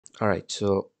Alright,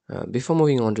 so before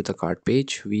moving on to the cart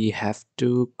page, we have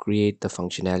to create the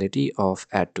functionality of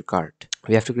add to cart.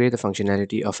 We have to create the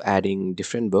functionality of adding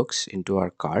different books into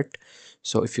our cart.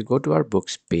 So if you go to our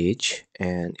books page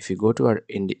and if you go to our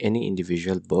any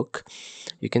individual book,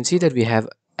 you can see that we have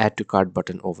add to cart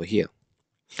button over here.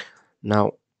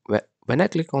 Now when I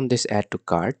click on this add to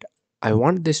cart, I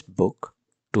want this book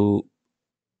to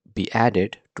be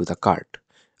added to the cart.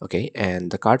 Okay,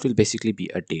 and the cart will basically be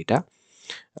a data.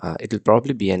 It will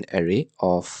probably be an array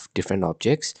of different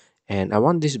objects, and I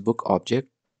want this book object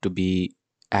to be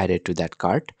added to that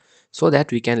cart so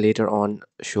that we can later on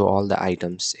show all the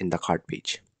items in the cart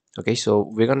page. Okay, so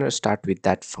we're going to start with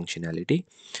that functionality.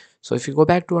 So if you go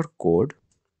back to our code,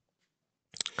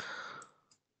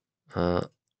 uh,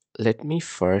 let me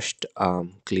first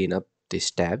clean up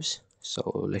these tabs.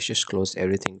 So let's just close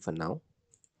everything for now,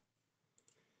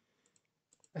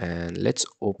 and let's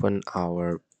open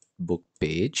our book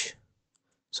page.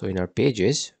 So in our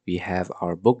pages, we have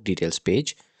our book details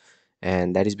page,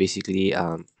 and that is basically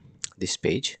this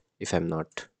page, if I'm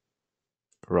not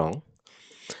wrong.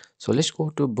 So let's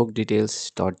go to book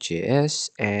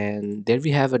details.js, and there we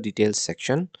have a details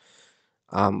section,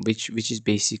 which is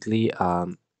basically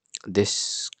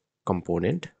this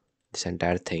component, this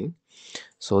entire thing.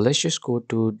 So let's just go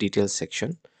to details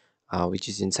section, which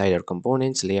is inside our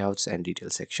components, layouts, and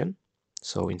details section.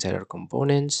 So inside our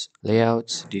components,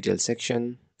 layouts, details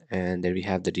section, and there we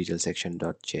have the details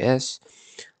section.js.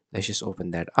 Let's just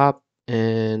open that up,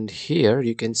 and here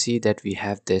you can see that we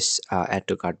have this add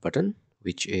to cart button,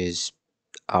 which is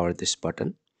our this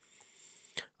button.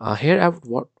 Here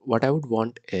what I would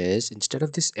want is, instead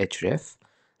of this href,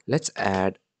 let's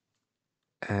add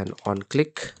an on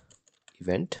click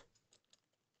event,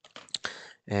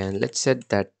 and let's set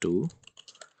that to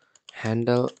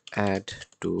handle add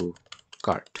to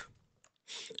cart.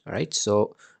 All right,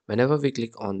 so whenever we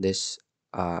click on this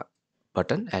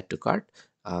button add to cart,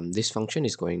 this function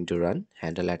is going to run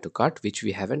handle add to cart, which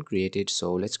we haven't created.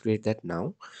 So let's create that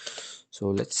now. So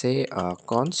let's say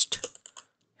const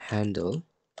handle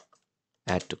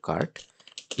add to cart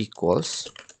equals,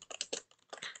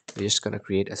 we're just going to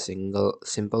create a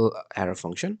simple arrow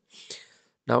function.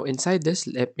 Now inside this,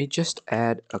 let me just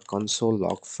add a console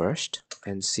log first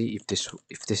and see if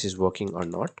this is working or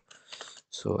not.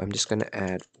 So I'm just going to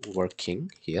add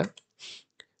working here.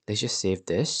 Let's just save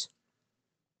this,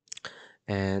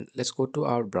 and let's go to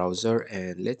our browser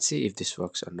and let's see if this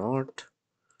works or not.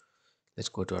 Let's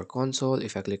go to our console.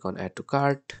 If I click on add to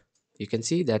cart, you can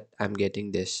see that I'm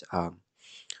getting this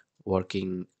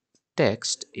working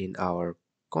text in our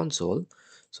console.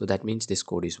 So that means this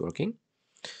code is working.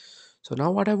 So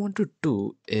now what I want to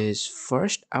do is,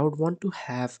 first I would want to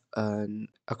have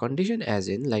a condition, as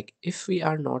in, like, if we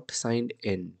are not signed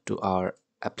in to our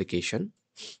application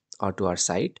or to our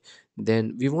site,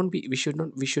 then we should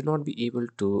not be able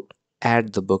to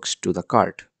add the books to the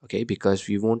cart. Okay, because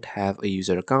we won't have a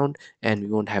user account and we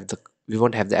won't have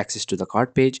the access to the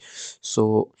cart page.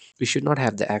 So we should not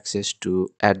have the access to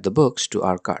add the books to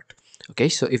our cart. Okay,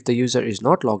 so if the user is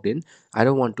not logged in, I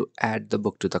don't want to add the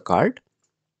book to the cart.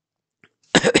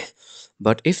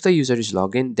 But if the user is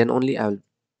logged in, then only I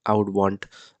would want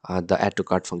the add to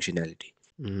cart functionality.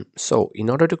 So in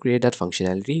order to create that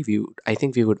functionality, I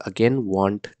think we would again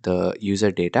want the user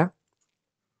data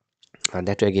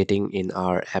that we're getting in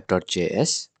our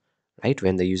app.js, right,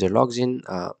 when the user logs in.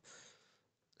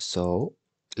 So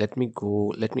let me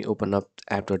open up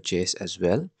app.js as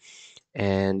well,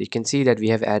 and you can see that we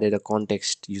have added a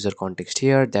user context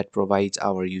here that provides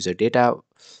our user data,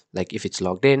 like if it's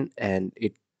logged in, and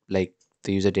it, like,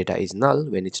 the user data is null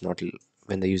when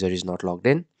the user is not logged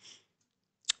in.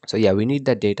 So yeah, we need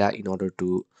that data in order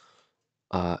to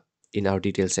in our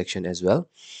details section as well,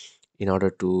 in order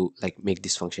to, like, make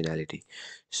this functionality.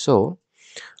 So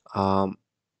um,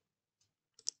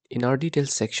 in our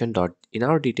details section.js,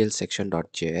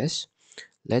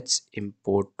 let's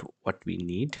import what we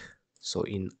need. So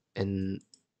in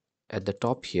at the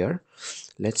top here,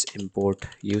 let's import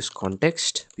use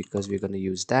context, because we're going to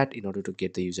use that in order to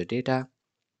get the user data.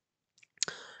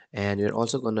 And we're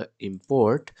also going to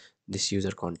import this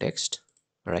user context.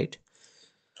 All right,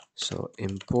 so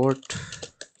import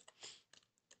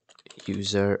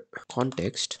user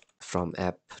context from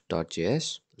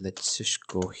app.js. Let's just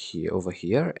go here, over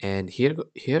here, and here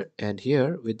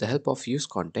with the help of use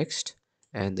context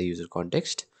and the user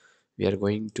context, we are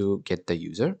going to get the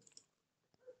user.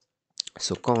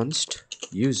 So const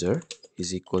user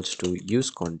is equals to use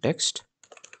context,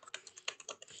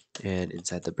 and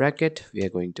inside the bracket we are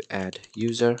going to add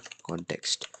user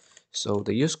context. So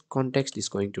the use context is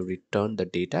going to return the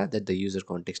data that the user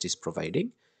context is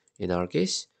providing in our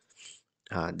case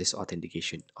this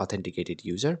authenticated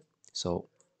user. So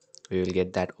we will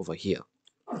get that over here.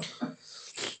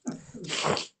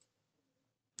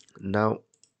 Now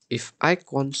if I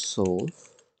console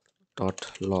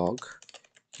log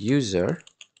user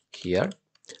here,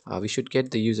 we should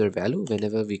get the user value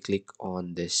whenever we click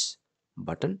on this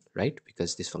button, right?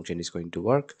 Because this function is going to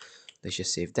work. Let's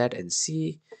just save that and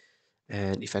see.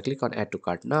 And if I click on add to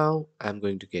cart now, I'm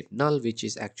going to get null, which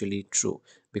is actually true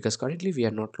because currently we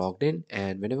are not logged in,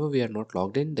 and whenever we are not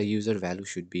logged in, the user value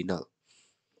should be null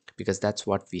because that's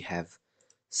what we have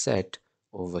set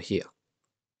over here.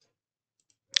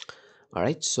 All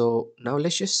right, so now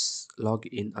let's just log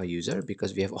in a user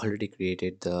because we have already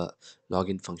created the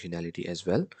login functionality as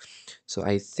well. So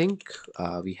I think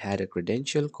we had a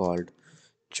credential called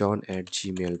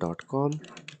john@gmail.com,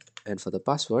 and for the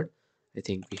password I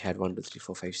think we had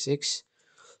 123456.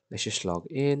 Let's just log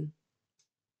in.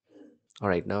 All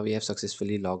right, now we have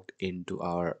successfully logged into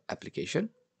our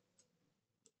application.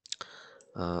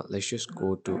 Let's just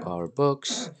go to our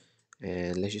books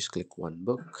and let's just click one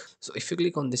book. So if you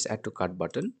click on this add to cart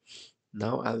button,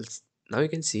 now you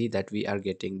can see that we are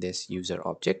getting this user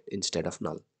object instead of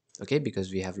null, okay,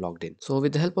 because we have logged in. So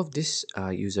with the help of this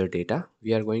user data,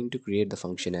 we are going to create the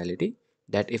functionality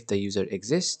that if the user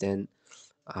exists, then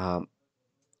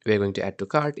we are going to add to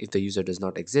cart. If the user does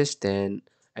not exist, then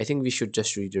I think we should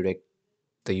just redirect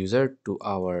the user to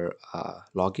our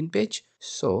login page.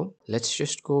 So let's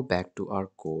just go back to our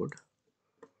code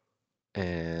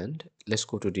and let's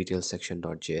go to details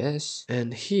section.js,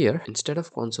 and here instead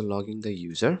of console logging the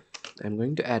user, I'm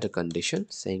going to add a condition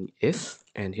saying if,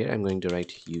 and here I'm going to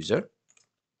write user.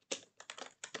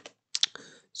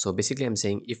 So basically I'm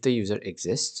saying if the user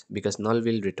exists, because null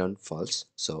will return false.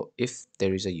 So if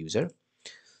there is a user,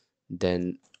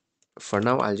 then for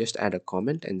now I'll just add a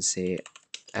comment and say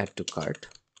add to cart,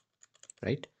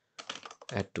 right?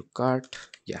 Add to cart,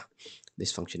 yeah,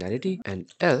 this functionality. And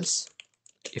else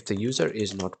if the user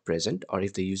is not present or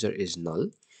if the user is null,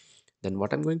 then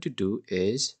what I'm going to do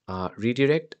is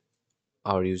redirect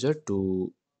our user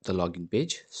to the login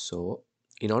page. So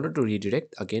in order to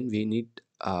redirect, again we need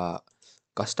a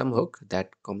custom hook that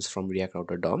comes from React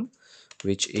Router DOM,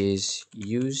 which is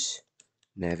use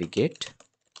navigate,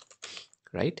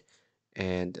 right?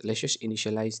 And let's just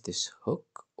initialize this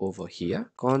hook over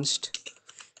here. Const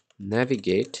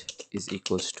navigate is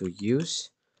equals to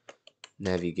use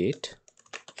navigate,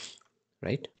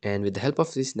 right? And with the help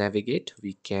of this navigate,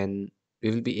 we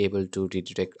will be able to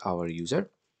redirect our user.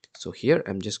 So here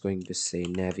I'm just going to say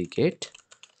navigate,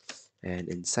 and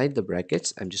inside the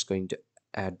brackets I'm just going to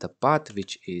add the path,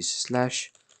 which is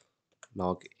slash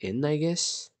login, I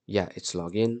guess. Yeah, it's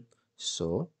login.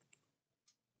 So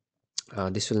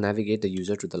this will navigate the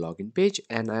user to the login page,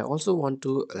 and I also want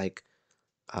to like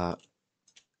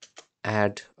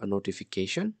add a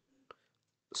notification.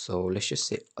 So let's just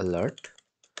say alert,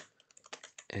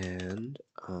 and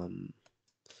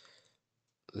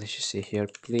let's just say here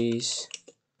please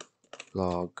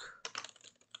log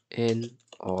in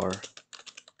or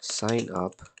sign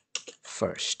up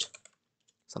first,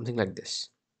 something like this.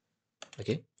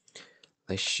 Okay,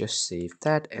 let's just save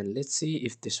that and let's see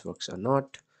if this works or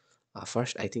not.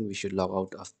 First I think we should log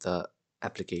out of the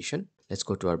application. Let's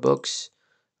go to our books.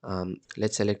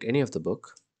 Let's select any of the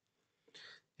book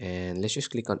and let's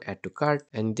just click on add to cart,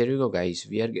 and there you go guys,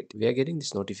 we are getting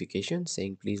this notification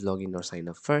saying please log in or sign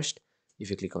up first. If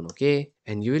you click on OK,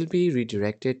 and you will be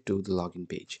redirected to the login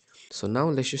page. So now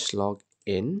let's just log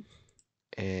in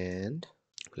and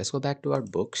let's go back to our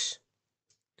books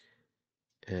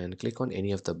and click on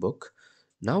any of the book.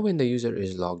 Now when the user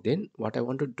is logged in, what I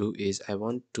want to do is I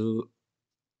want to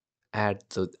add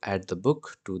the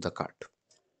book to the cart.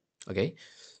 Okay,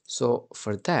 so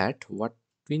for that what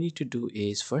we need to do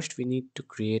is first we need to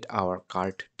create our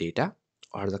cart data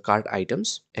or the cart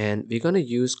items, and we're going to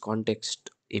use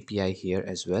context API here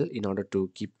as well in order to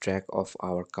keep track of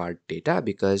our cart data,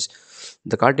 because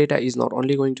the cart data is not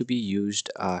only going to be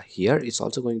used here, it's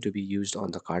also going to be used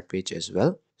on the cart page as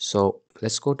well. So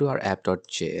let's go to our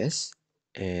app.js,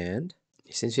 and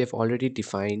since we have already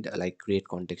defined like create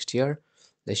context here,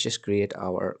 let's just create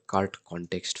our cart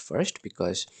context first,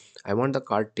 because I want the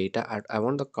cart data, I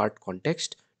want the cart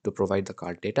context to provide the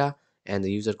cart data and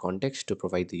the user context to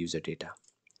provide the user data.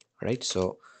 All right,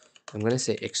 so I'm going to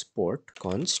say export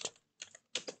const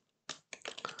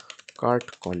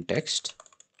cart context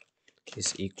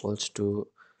is equals to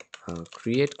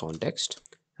create context,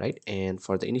 right? And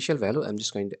for the initial value I'm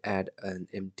just going to add an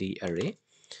empty array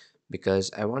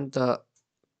because I want the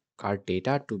cart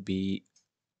data to be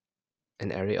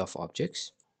an array of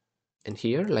objects. And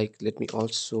here like let me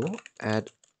also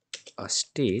add a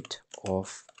state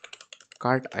of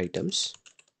cart items,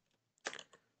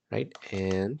 right?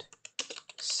 And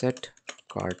set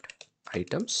cart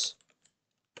items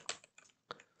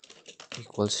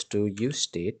equals to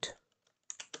useState,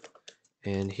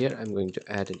 and here I'm going to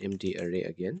add an empty array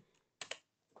again.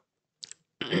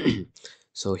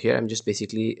 So here I'm just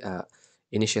basically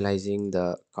initializing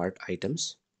the cart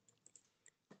items,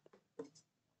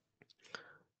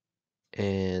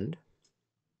 and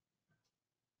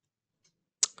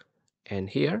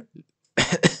here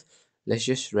let's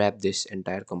just wrap this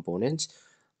entire components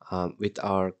with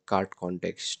our cart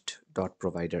context dot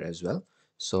provider as well.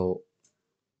 So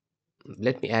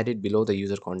let me add it below the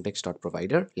user context dot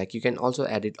provider. Like, you can also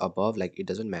add it above, like it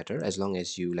doesn't matter as long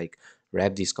as you like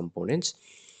wrap these components.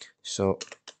 So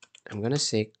I'm gonna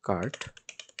say cart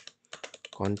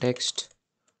context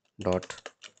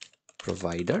dot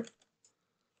provider,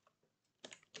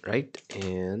 right?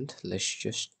 And let's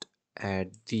just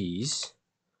add these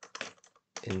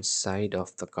inside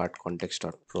of the cart context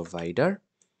dot provider.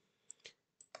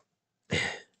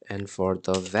 And for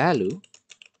the value,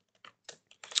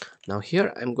 now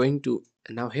here I'm going to,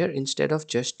 now here instead of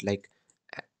just like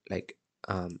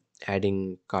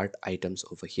adding cart items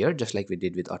over here just like we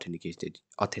did with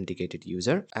authenticated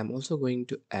user, I'm also going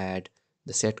to add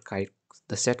the set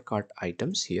cart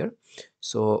items here.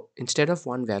 So instead of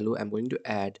one value, I'm going to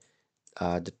add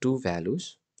the two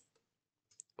values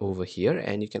over here,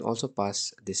 and you can also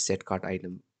pass this set cart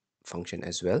item function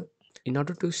as well. In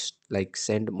order to like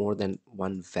send more than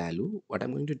one value, what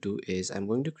I'm going to do is I'm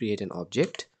going to create an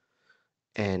object,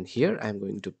 and here I'm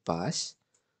going to pass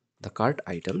the cart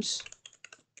items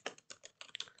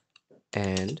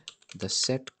and the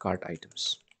set cart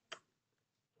items.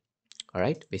 All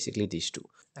right, basically these two.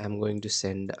 I'm going to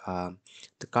send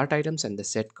the cart items and the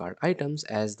set cart items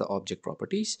as the object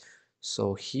properties.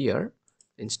 So here,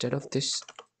 instead of this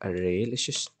array, let's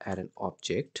just add an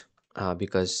object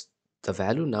because the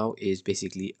value now is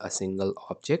basically a single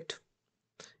object,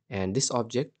 and this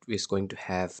object is going to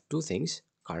have two things: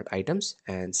 cart items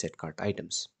and set cart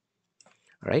items.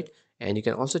 All right, and you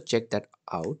can also check that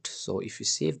out. So if you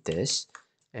save this,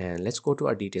 and let's go to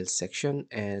our details section,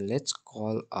 and let's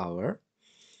call our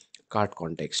cart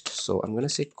context. So I'm going to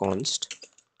say const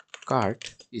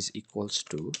cart is equals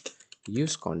to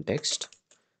use context,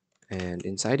 and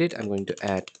inside it I'm going to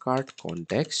add cart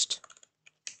context,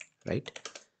 right?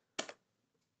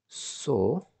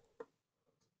 So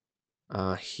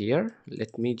here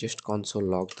let me just console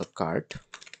log the cart,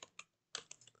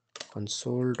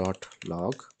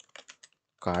 console.log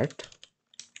cart,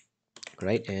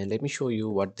 right? And let me show you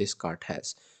what this cart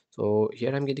has. So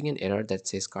here I'm getting an error that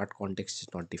says cart context is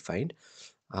not defined.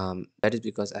 That is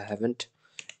because I haven't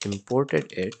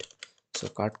imported it. So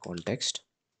cart context,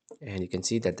 and you can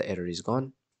see that the error is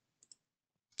gone.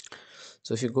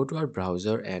 So if you go to our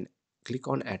browser and click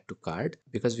on add to cart,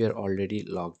 because we are already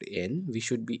logged in, we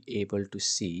should be able to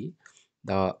see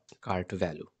the cart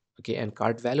value. Okay, and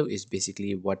cart value is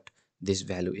basically what this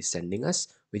value is sending us,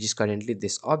 which is currently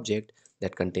this object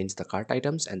that contains the cart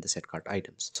items and the set cart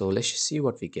items. So let's see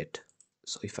what we get.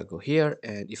 So if I go here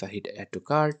and if I hit add to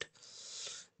cart,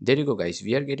 there you go guys,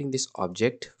 we are getting this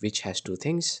object which has two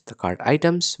things: the cart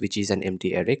items, which is an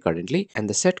empty array currently, and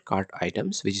the set cart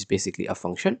items, which is basically a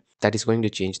function that is going to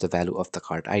change the value of the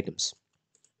cart items.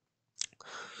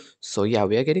 So yeah,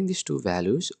 we are getting these two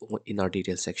values in our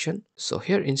details section. So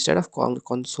here, instead of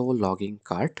console logging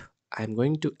cart, I'm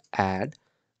going to add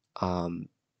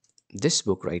this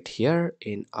book right here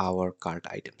in our cart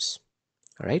items.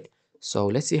 All right, so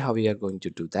let's see how we are going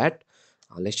to do that.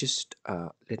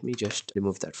 Let me just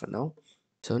remove that for now.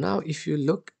 So now if you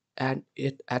look at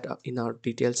it in our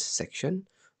details section,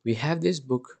 we have this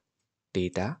book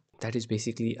data that is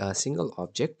basically a single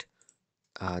object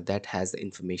that has the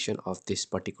information of this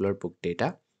particular book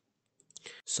data.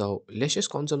 So let's just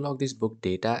console log this book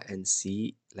data and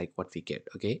see like what we get.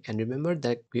 Okay, and remember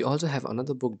that we also have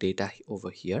another book data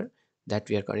over here that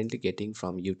we are currently getting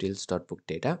from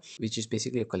utils.bookdata, which is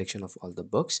basically a collection of all the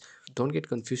books. Don't get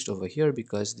confused over here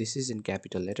because this is in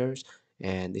capital letters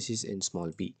and this is in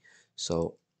small b.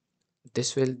 So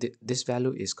this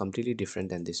value is completely different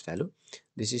than this value.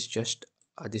 This is just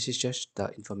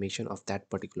the information of that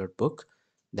particular book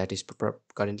that is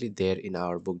currently there in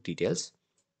our book details.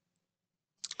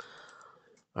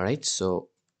 All right, so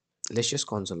let's just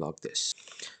console log this.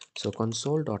 So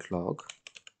console.log,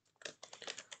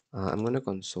 I'm going to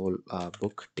console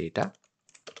book data.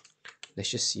 Let's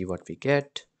just see what we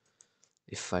get.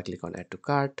 If I click on add to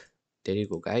cart, there you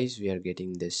go guys, we are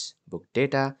getting this book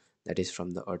data that is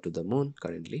from the earth to the moon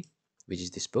currently, which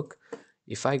is this book.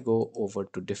 if I go over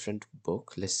to different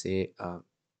book, let's say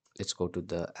let's go to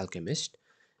the Alchemist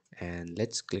and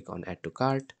let's click on add to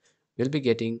cart, we'll be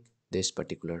getting this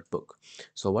particular book.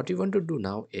 So what we want to do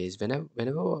now is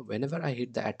whenever I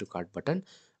hit the add to cart button,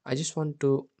 I just want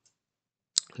to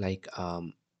like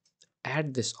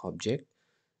add this object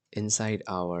inside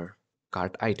our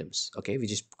cart items, okay,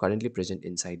 which is currently present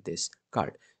inside this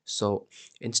cart. So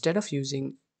instead of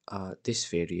using this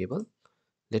variable,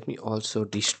 let me also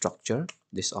destructure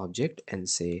this object and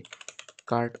say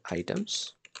cart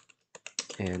items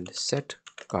and set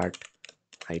cart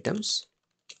items,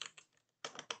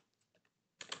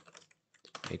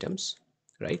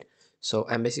 right? So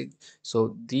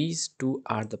so these two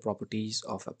are the properties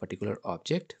of a particular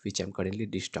object which I'm currently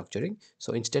destructuring.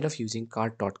 So instead of using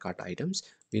cart items,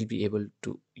 we'll be able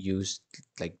to use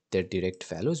like their direct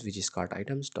values, which is cart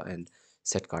items and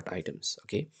set cart items,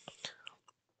 okay.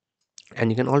 And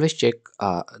you can always check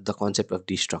the concept of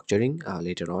destructuring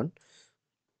later on.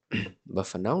 But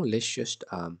for now, let's just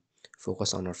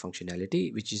focus on our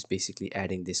functionality, which is basically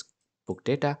adding this book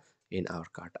data in our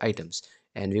cart items.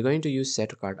 And we're going to use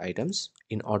set cart items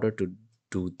in order to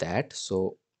do that.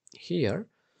 So here,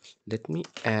 let me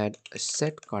add a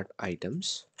set cart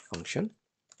items function.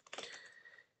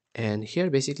 And here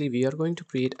basically we are going to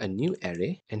create a new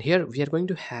array, and here we are going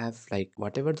to have like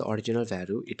whatever the original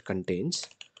value it contains.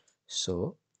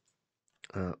 So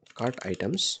cart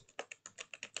items,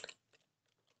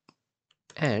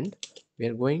 and we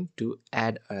are going to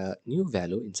add a new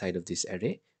value inside of this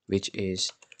array, which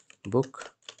is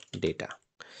book data.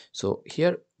 So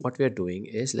here what we are doing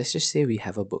is, let's just say we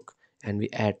have a book and we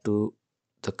add to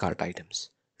the cart items,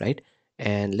 right?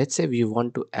 And let's say we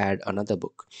want to add another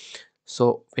book.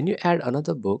 So when you add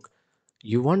another book,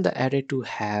 you want the array to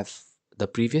have the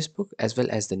previous book as well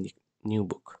as the new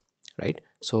book, right?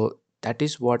 So that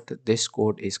is what this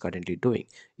code is currently doing.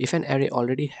 If an array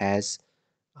already has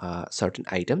certain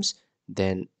items,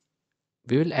 then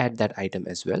we will add that item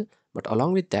as well, but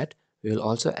along with that we will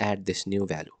also add this new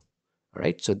value. All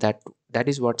right, so that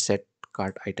is what set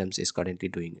cart items is currently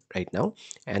doing right now.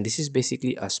 And this is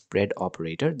basically a spread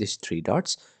operator, these three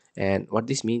dots. And what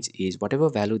this means is whatever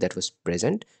value that was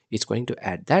present, it's going to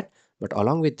add that, but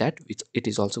along with that it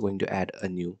is also going to add a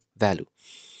new value.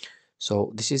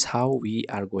 So this is how we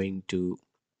are going to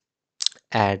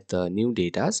add the new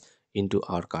datas into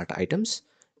our cart items.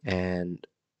 And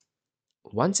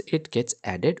once it gets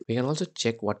added, we can also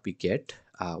check what we get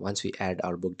once we add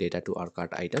our book data to our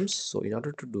cart items. So in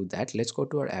order to do that, let's go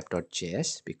to our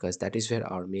app.js, because that is where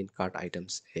our main cart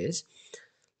items is.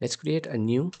 Let's create a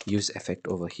new use effect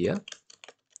over here.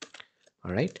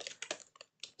 All right,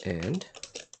 and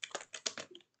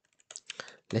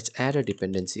let's add a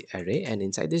dependency array, and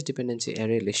inside this dependency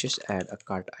array, let's just add a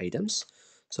cart items.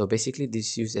 So basically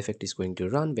this use effect is going to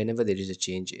run whenever there is a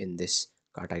change in this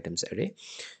cart items array.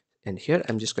 And here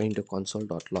I'm just going to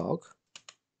console.log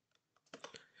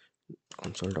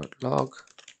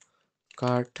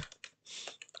cart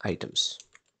items.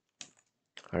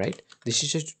 All right, this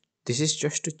is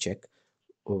just to check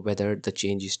whether the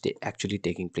change is actually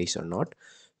taking place or not.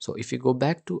 So if you go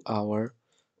back to our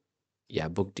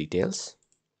book details,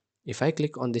 if I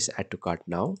click on this add to cart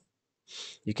now,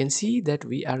 you can see that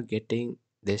we are getting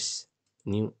this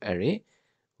new array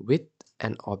with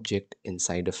an object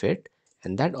inside of it,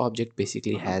 and that object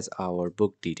basically has our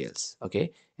book details,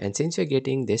 okay. And since you're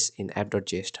getting this in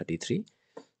app.js 33,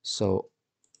 so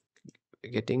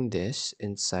getting this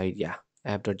inside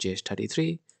app.js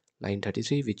 33 line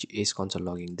 33, which is console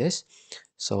logging this.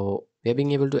 So we're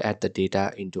being able to add the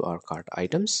data into our cart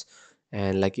items.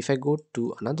 And like if I go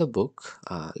to another book,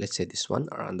 let's say this one,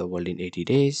 Around the World in 80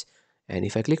 Days, and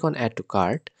if I click on add to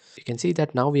cart, you can see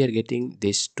that now we are getting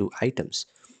these two items.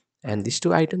 And these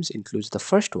two items includes the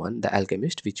first one, the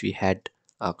Alchemist, which we had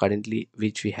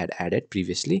which we had added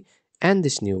previously, and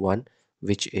this new one,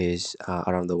 which is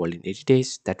Around the World in 80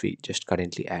 Days, that we just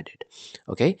currently added.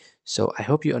 Okay, so I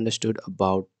hope you understood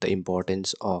about the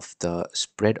importance of the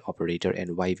spread operator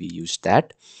and why we use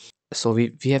that. So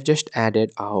we have just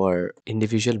added our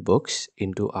individual books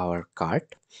into our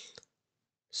cart.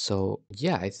 So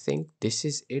yeah, I think this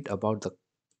is it about the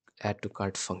add to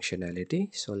cart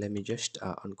functionality. So let me just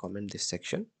uncomment this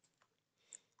section,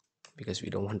 because we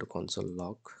don't want to console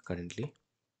log currently.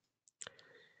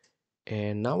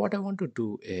 And now what I want to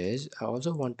do is I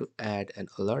also want to add an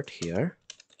alert here.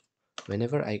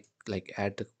 Whenever I like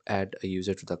add a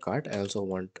user to the cart, I also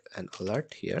want an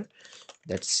alert here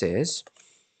that says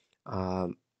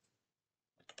the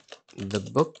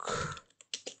book.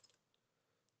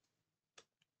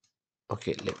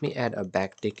 Okay, let me add a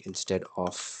backtick instead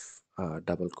of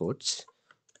double quotes.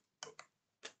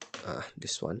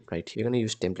 this one right here. We're going to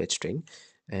use template string,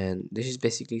 and this is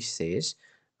basically says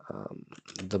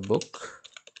the book,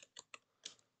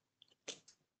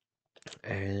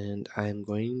 and I'm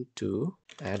going to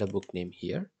add a book name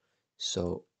here.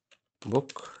 So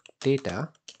book data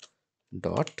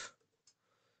dot,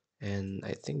 and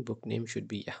I think book name should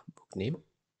be, yeah, book name,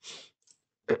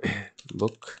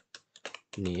 book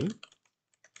name.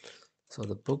 So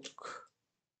the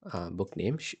book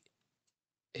name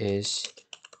is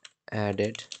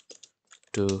added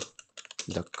to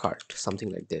the cart, something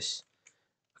like this.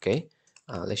 Okay,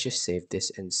 let's just save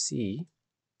this and see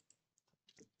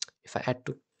if I add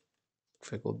to,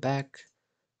 if I go back,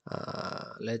 yeah,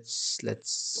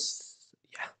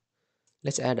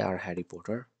 let's add our Harry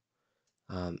Potter.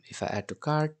 If I add to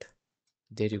cart,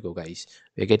 there you go, guys.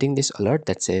 We're getting this alert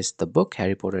that says the book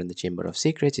Harry Potter and the Chamber of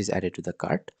Secrets is added to the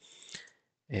cart,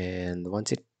 and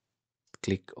once it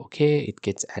click OK, it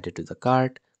gets added to the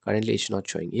cart. Currently it's not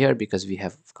showing here because we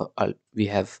have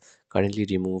currently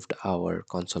removed our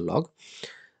console log,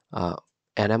 uh,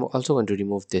 and I'm also going to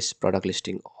remove this product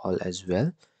listing all as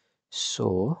well.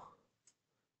 So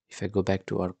if I go back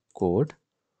to our code,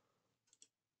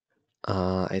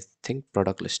 I think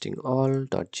product listing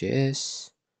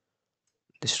all.js,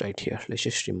 this right here, let's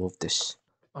just remove this.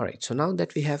 All right, so now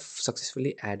that we have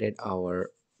successfully added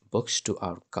our books to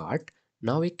our cart,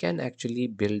 now we can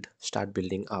actually start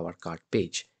building our cart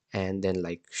page, and then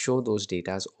like show those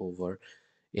datas over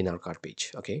in our cart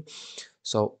page. Okay,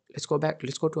 so let's go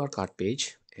to our cart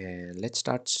page, and let's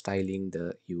start styling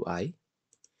the UI.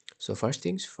 So first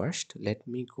things first, let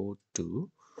me go to,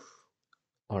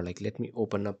 or like let me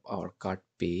open up our cart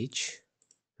page,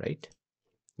 right?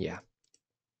 Yeah.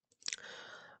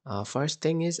 First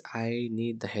thing is I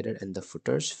need the header and the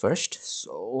footers first.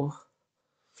 So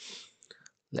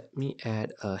let me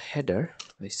add a header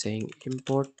by saying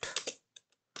import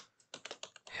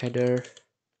header.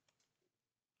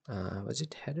 Was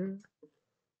it header?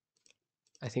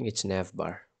 I think it's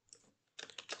navbar.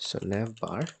 So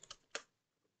navbar,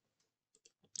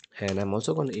 and I'm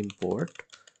also going to import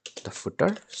the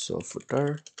footer. So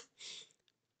footer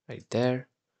right there.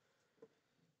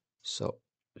 So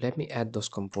let me add those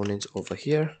components over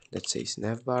here that says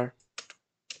navbar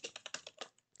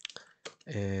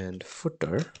and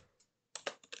footer.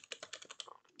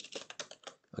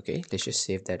 Okay, let's just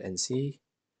save that and see.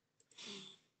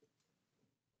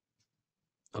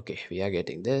 Okay, we are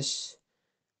getting this,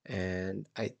 and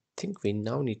I think we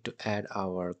now need to add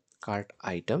our cart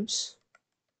items.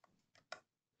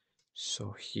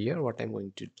 So here what I'm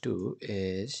going to do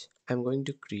is I'm going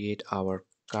to create our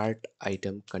cart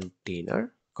item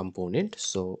container component.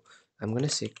 So I'm going to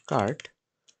say cart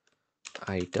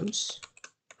items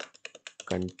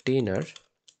container.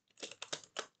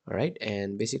 All right,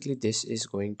 and basically this is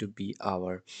going to be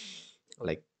our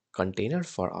like container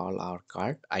for all our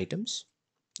cart items,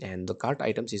 and the cart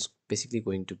items is basically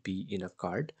going to be in a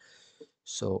cart.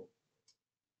 So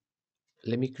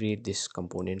let me create this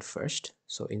component first.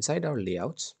 So inside our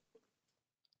layouts,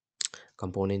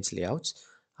 components layouts,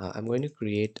 I'm going to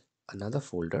create another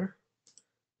folder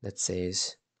that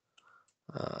says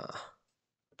uh,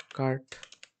 cart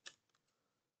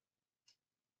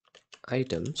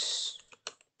items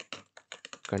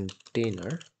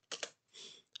container,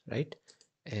 right?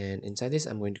 And inside this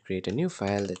I'm going to create a new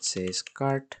file that says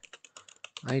cart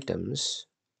items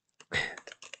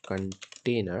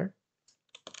container.js,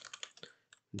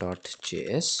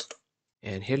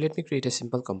 and here let me create a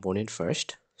simple component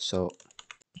first. So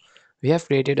we have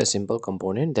created a simple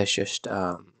component that just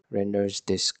renders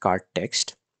this cart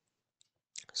text.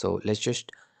 So let's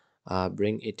just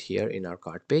bring it here in our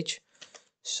cart page.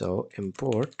 So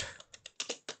import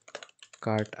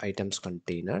cart items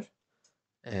container,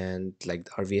 and like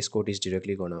our VS Code is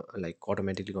directly gonna like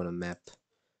automatically gonna map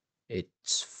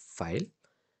its file.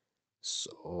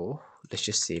 So let's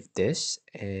just save this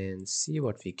and see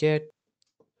what we get.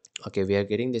 Okay, we are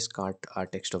getting this cart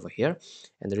text over here,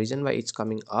 and the reason why it's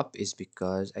coming up is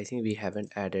because I think we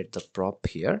haven't added the prop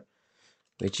here,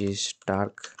 which is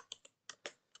dark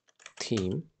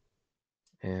theme,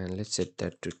 and let's set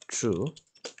that to true.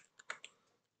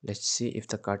 Let's see if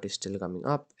the cart is still coming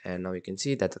up, and now you can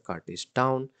see that the cart is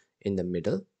down in the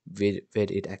middle where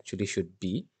it actually should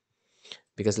be,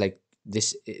 because like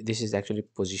this is actually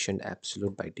positioned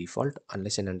absolute by default.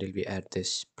 Unless and until we add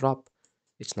this prop,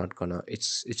 it's not gonna,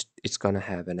 it's gonna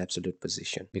have an absolute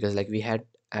position, because like we had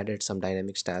added some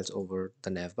dynamic styles over the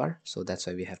navbar, so that's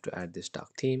why we have to add this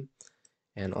dark theme,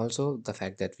 and also the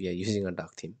fact that we are using a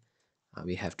dark theme,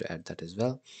 we have to add that as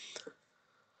well.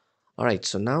 All right,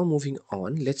 so now moving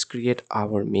on, let's create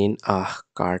our main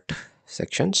cart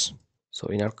sections. So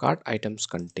in our cart items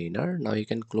container, now you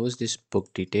can close this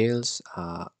book details,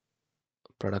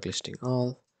 product listing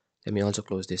all. Let me also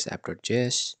close this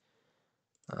app.js.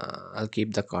 I'll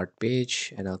keep the cart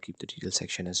page and I'll keep the detail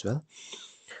section as well.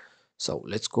 So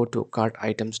let's go to cart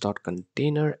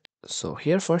items.container. So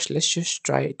here first, let's just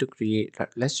try to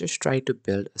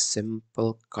build a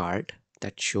simple cart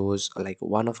that shows like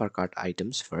one of our cart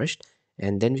items first,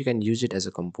 and then we can use it as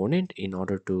a component in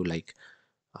order to like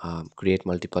create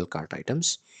multiple cart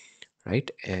items,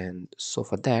 right? And so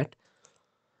for that,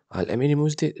 let me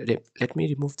remove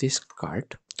this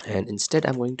cart, and instead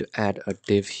I'm going to add a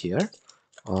div here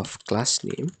of class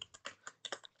name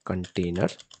container,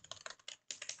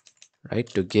 right,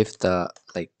 to give the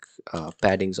like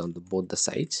paddings on both the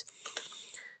sides.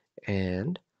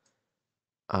 And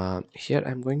here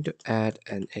I'm going to add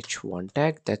an h1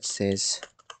 tag that says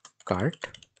cart.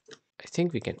 I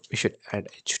think we should add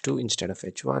h2 instead of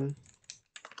h1,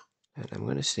 and I'm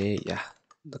going to say, yeah,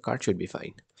 the cart should be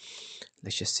fine.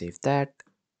 Let's just save that,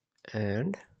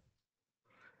 and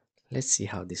let's see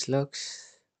how this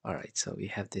looks. All right, so we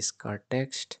have this cart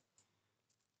text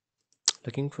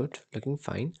looking good, looking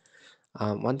fine.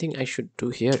 One thing I should do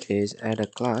here is add a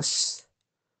class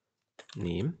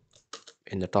name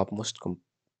in the topmost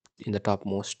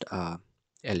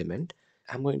element.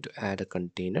 I'm going to add a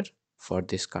container for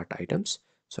this cart items,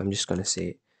 so I'm just going to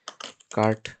say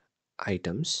cart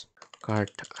items,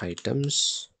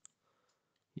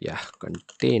 yeah,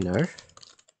 container.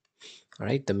 All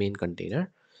right, the main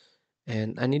container,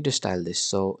 and I need to style this,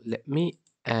 so let me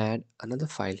add another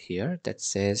file here that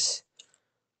says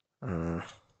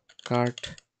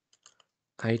cart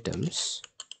items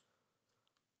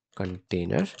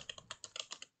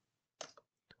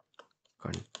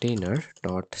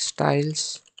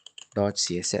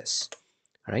container.styles.css,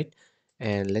 right?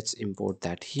 And let's import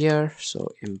that here.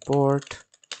 So import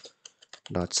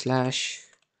dot slash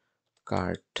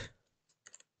cart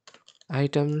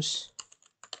items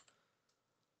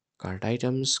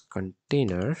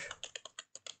container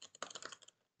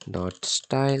dot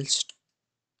styles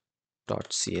dot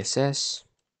css,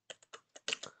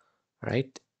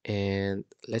 right? And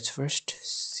let's first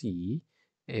see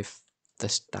if the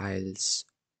styles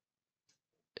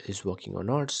is working or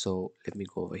not. So let me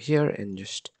go over here and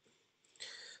just,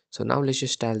 so now let's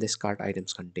just style this cart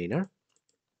items container.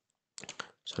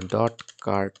 So dot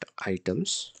cart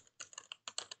items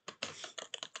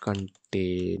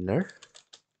container,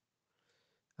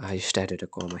 I just added a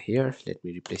comma here, let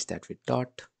me replace that with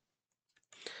dot.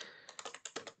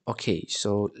 Okay,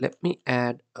 so let me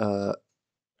add a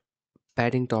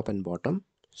padding top and bottom.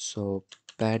 So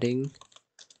padding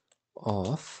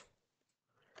of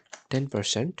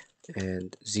 10%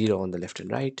 and 0 on the left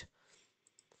and right.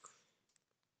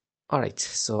 All right,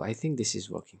 so I think this is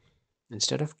working.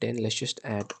 Instead of 10, let's just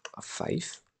add a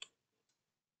 5.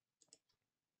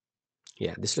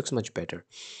 Yeah, this looks much better.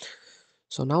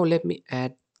 So now let me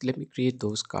create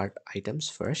those cart items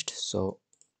first. So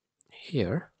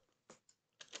here,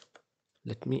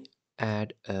 let me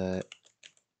add a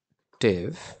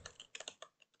div,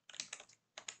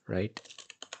 right?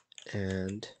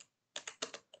 And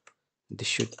this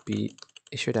should be,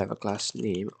 it should have a class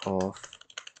name of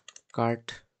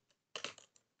cart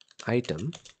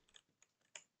item,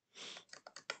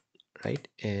 right?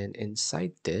 And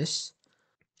inside this,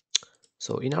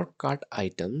 so in our cart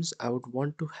items, I would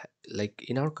want to like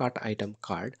in our cart item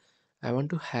card, I want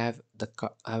to have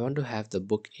the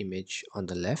book image on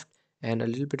the left and a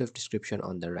little bit of description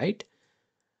on the right.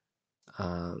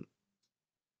 um,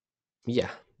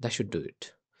 yeah, that should do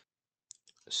it.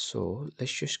 So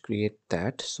let's just create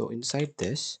that. So inside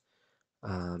this,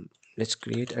 let's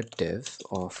create a div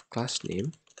of class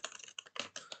name,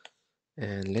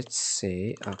 and let's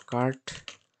say a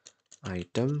cart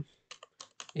item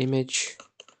image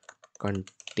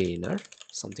container,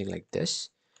 something like this.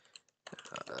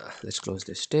 Let's close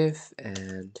this div,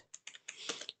 and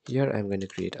here I'm going to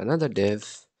create another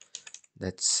div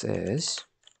that says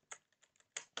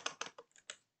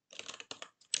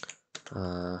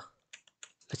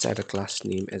let's add a class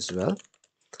name as well,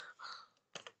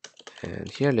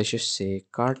 and here let's just say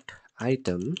cart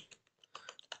item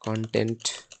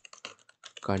content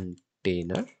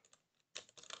container.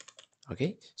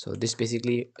 Okay, so this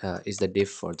basically is the div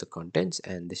for the contents,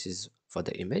 and this is for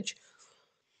the image.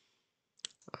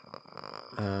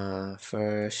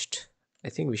 First, I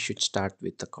think we should start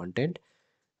with the content.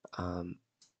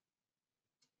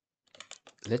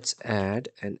 Let's add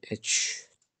an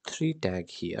h3 tag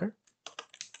here,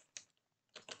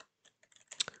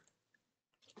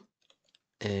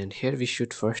 and here we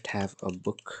should first have a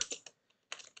book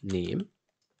name,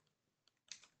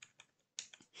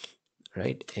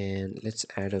 right? And let's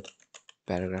add a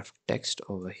paragraph text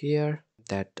over here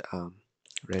that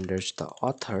renders the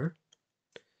author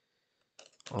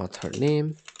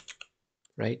name,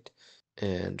 right?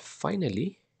 And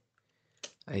finally,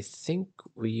 I think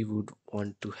we would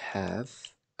want to have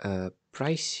a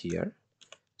price here.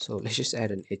 So let's just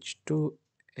add an h2,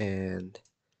 and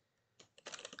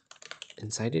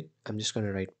inside it I'm just going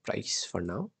to write price for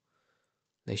now.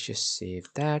 Let's just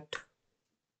save that.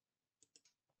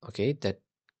 Okay, that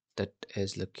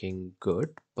is looking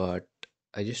good, but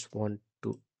I just want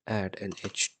to add an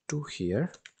h2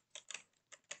 here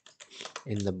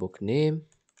in the book name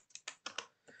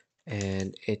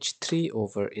and h3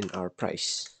 over in our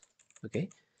price. Okay,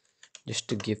 just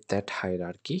to give that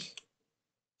hierarchy.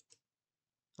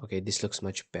 Okay, this looks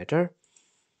much better.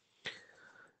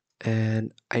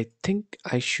 And I think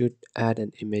I should add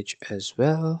an image as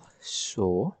well.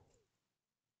 So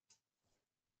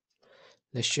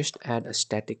let's just add a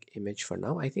static image for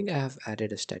now. I think I have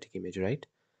added a static image, right?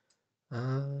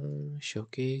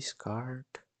 Showcase card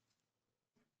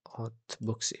auth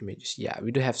books images. Yeah,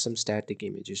 we do have some static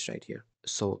images right here.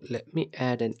 So let me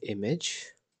add an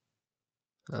image.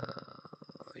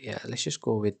 Yeah, let's just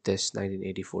go with this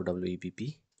 1984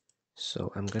 WEBP.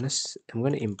 So I'm gonna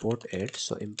import it.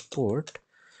 So import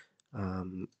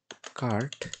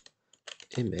cart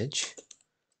image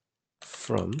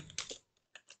from,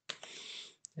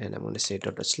 and I'm going to say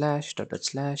dot slash.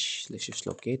 Let's just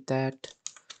locate that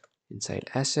inside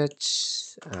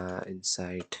assets,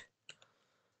 inside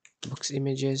books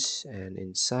images, and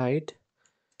inside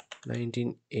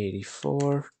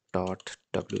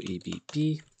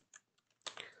 1984.webp.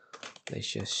 Let's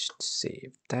just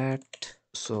save that.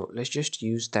 So let's just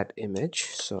use that image.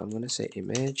 So I'm going to say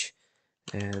image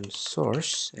and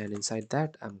source, and inside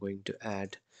that I'm going to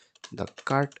add the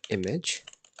cart image,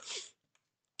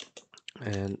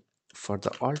 and for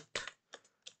the alt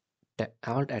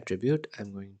attribute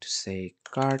I'm going to say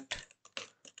cart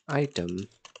item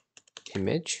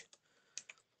image.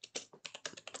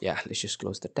 Yeah, let's just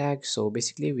close the tag. So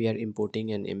basically we are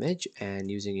importing an image and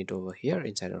using it over here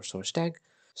inside our source tag.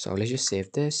 So let's just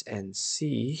save this and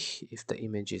see if the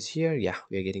image is here. Yeah,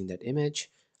 we are getting that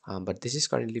image, but this is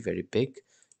currently very big,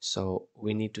 so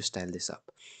we need to style this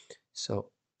up. So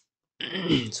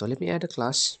so let me add a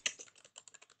class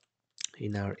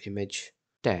in our image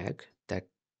tag that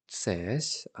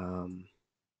says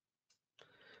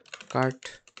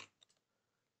cart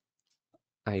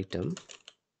item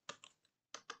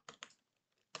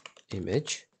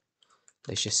image.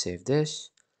 Let's just save this,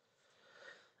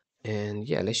 and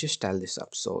yeah, let's just style this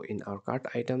up. So in our cart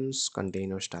items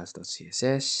container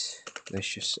styles.css, let's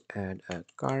just add a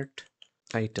cart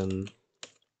item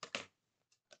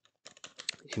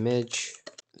image.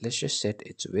 Let's just set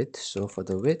its width. So for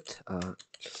the width,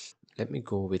 let me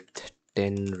go with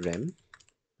 10 rem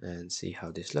and see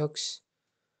how this looks.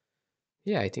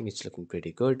 Yeah, I think it's looking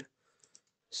pretty good.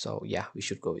 So yeah, we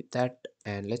should go with that.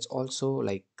 And let's also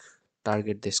like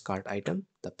target this cart item,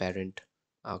 the parent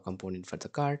component for the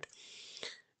cart,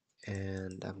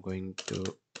 and I'm going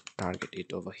to target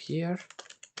it over here.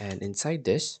 And inside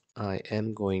this I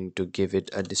am going to give it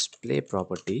a display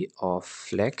property of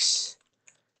flex,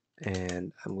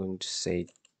 and I'm going to say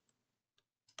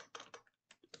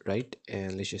right,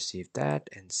 and let's just save that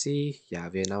and see. Yeah,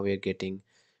 we're getting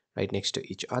right next to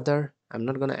each other. I'm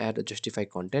not going to add a justify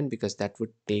content because that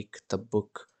would take the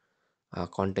book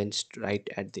contents right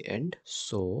at the end.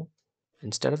 So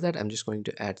instead of that I'm just going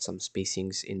to add some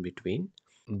spacings in between,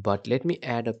 but let me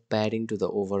add a padding to the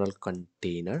overall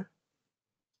container.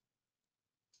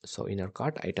 So in our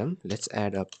cart item, let's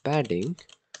add a padding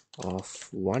of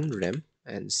 1 rem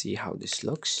and see how this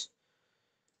looks.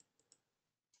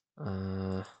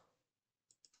 Are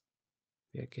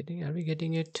we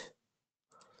getting it?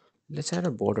 Let's add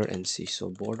a border and see. So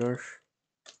border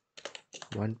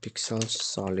 1 pixel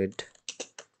solid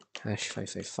hash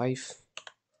 555.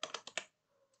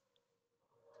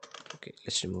 Okay,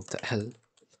 let's remove the L.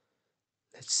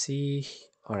 Let's see.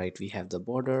 All right, we have the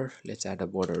border. Let's add a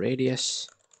border radius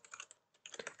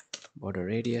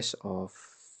of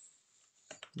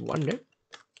 1 rem.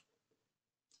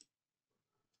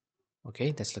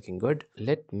 Okay, that's looking good.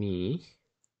 Let me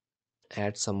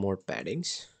add some more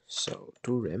paddings. So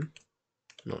 2 rem,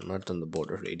 no, not on the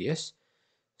border radius.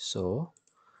 So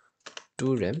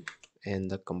 2 rem and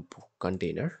the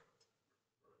container.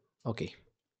 Okay,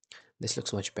 this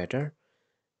looks much better,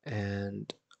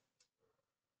 and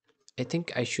I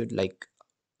think I should like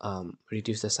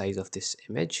reduce the size of this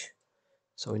image.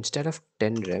 So instead of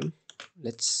 10 rem,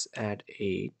 let's add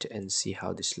 8 and see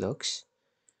how this looks.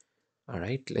 All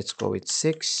right, let's go with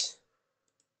 6.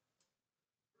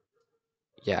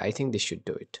 Yeah, I think this should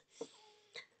do it.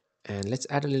 And let's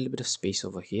add a little bit of space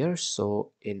over here.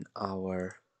 So in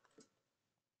our,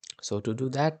 so to do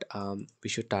that, we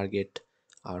should target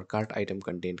our cart item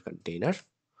contained container.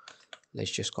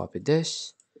 Let's just copy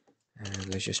this and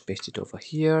let's just paste it over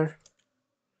here.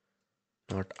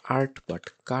 Not art but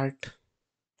cart.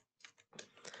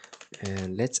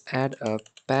 And let's add a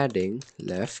padding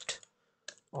left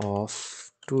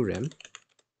of 2 rem.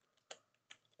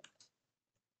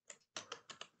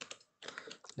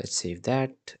 Let's save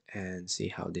that and see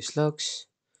how this looks.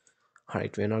 All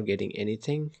right, we're not getting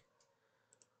anything.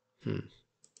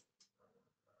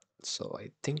 So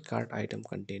I think cart item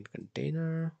contained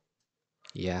container.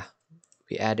 Yeah,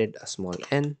 we added a small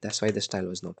n, that's why the style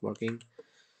was not working.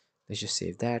 Let's just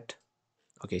save that.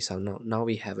 Okay, so now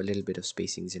we have a little bit of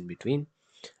spacings in between,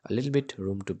 a little bit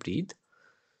room to breathe.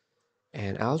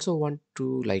 And I also want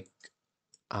to like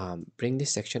bring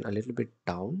this section a little bit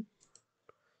down.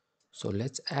 So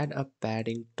let's add a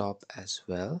padding top as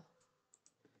well.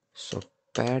 So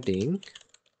padding,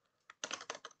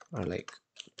 or like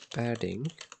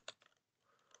padding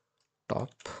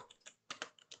top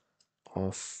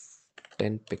of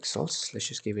 10 pixels. Let's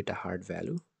just give it a hard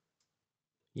value.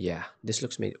 Yeah, this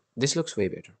looks way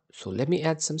better. So let me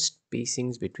add some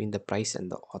spacings between the price and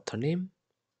the author name,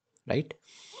 right?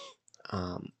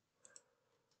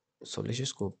 So let's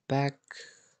just go back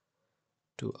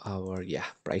to our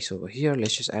price over here.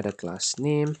 Let's just add a class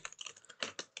name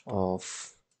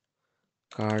of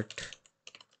cart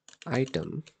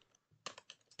item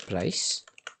price,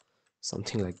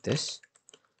 something like this.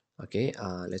 Okay,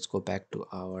 let's go back to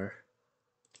our,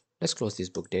 let's close this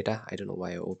book data. I don't know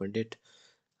why I opened it,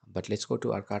 but let's go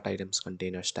to our cart items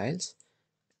container styles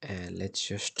and let's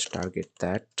just target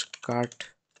that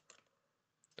cart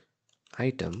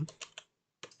item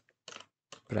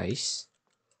price,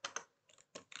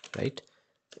 right?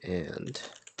 And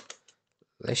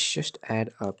let's just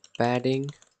add a padding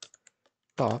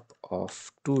top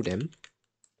of 2 rem.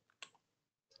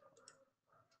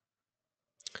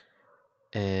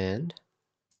 And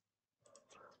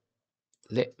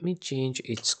let me change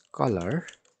its color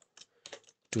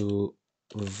to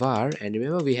var. And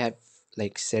remember we have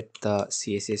like set the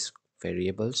css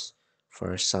variables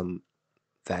for some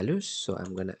values, so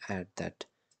I'm gonna add that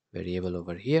variable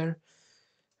over here.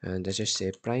 And let's just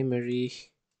say primary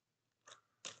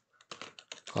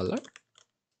color.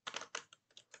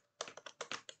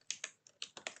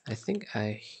 I think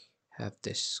I have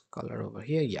this color over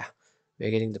here. Yeah,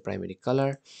 we're getting the primary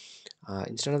color.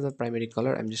 Instead of the primary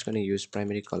color, I'm just going to use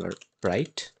primary color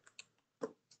bright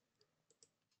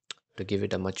to give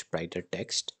it a much brighter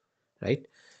text, right?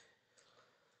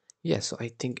 Yeah, so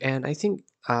I think, and I think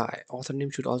author name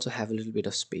should also have a little bit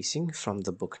of spacing from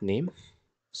the book name.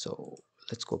 So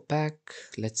let's go back,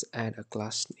 let's add a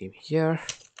class name here.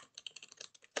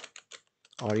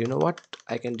 Or you know what,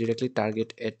 I can directly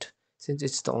target it, since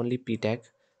it's the only p tag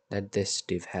that this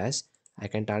div has. I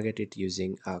can target it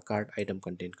using a cart item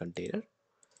contained container.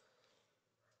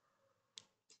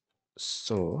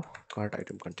 So cart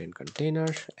item contained container,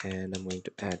 and I'm going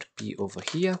to add p over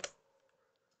here,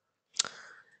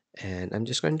 and I'm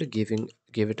just going to give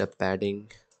it a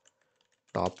padding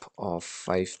top of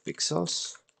 5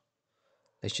 pixels.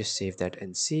 Let's just save that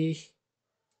and see.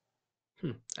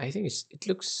 I think it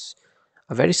looks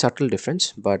a very subtle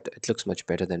difference, but it looks much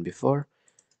better than before.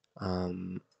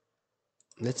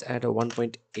 Let's add a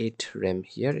 1.8 rem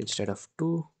here instead of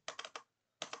 2.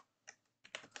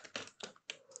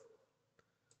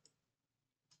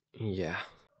 Yeah,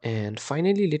 and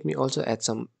finally let me also add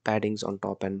some paddings on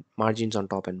top and margins on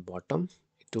top and bottom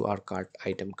to our cart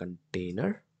item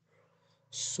container.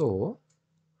 So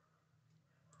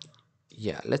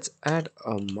yeah, let's add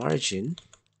a margin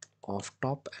of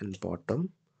top and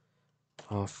bottom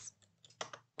of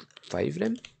 5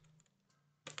 rem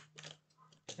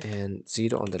and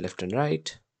 0 on the left and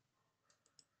right.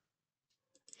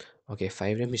 Okay,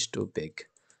 5 rem is too big,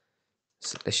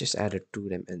 so let's just add a 2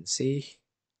 rem and see.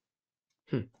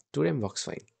 2 rem works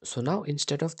fine. So now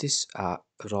instead of this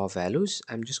raw values,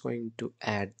 I'm just going to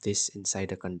add this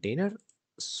inside a container.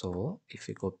 So if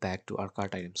we go back to our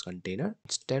cart items container,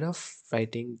 instead of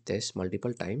writing this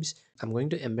multiple times, I'm going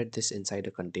to embed this inside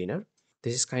a container.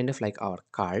 This is kind of like our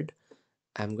card.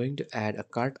 I'm going to add a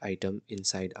cart item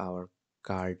inside our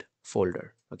card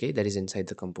folder. Okay, that is inside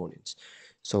the components.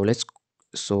 So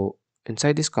so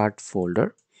inside this cart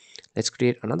folder, let's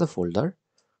create another folder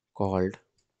called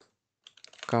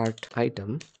cart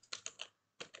item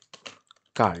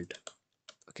card.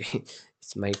 Okay,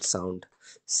 it might sound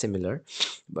similar,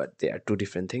 but they are two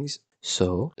different things.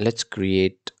 So let's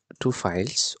create two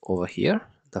files over here.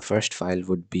 the first file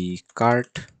would be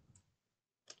cart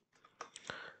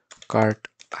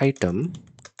item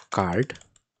card.js,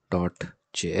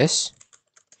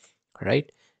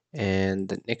 right? And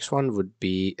the next one would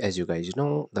be, as you guys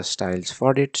know, the styles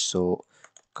for it. So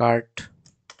cart,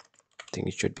 I think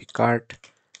it should be cart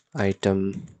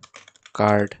item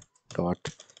card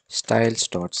dot styles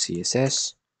dot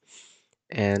css.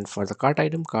 And for the cart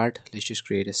item card, let's just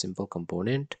create a simple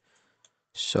component.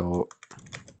 So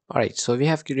all right, so we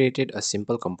have created a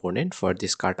simple component for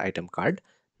this cart item card.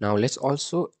 Now let's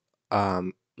also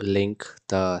link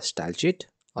the style sheet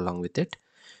along with it.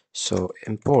 So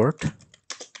import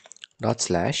dot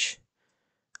slash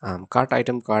cart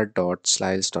item card dot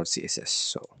styles dot css.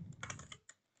 So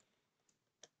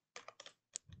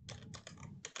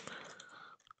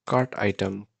cart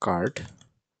item card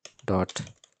dot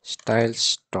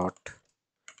styles dot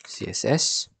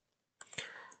css,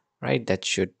 right? That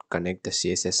should connect the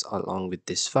css along with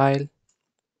this file.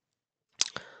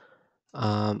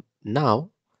 Now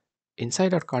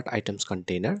inside our cart items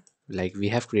container, like we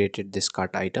have created this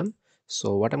cart item.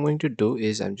 So what I'm going to do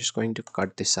is I'm just going to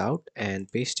cut this out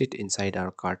and paste it inside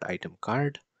our cart item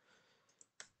card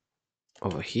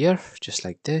over here, just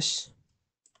like this.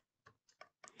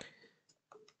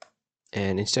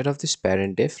 And instead of this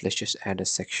parent div, let's just add a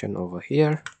section over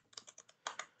here.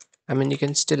 I mean, you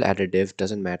can still add a div,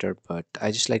 doesn't matter, but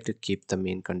I just like to keep the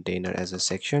main container as a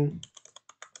section,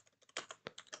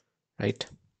 right?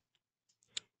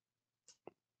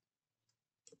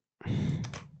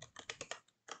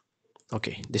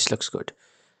 Okay, this looks good.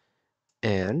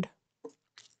 And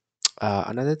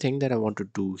another thing that I want to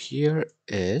do here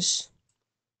is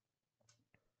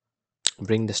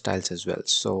bring the styles as well.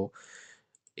 So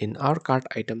in our cart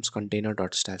items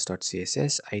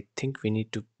container.styles.css, I think we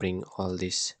need to bring all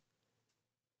these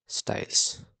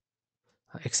styles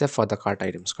except for the cart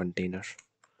items container.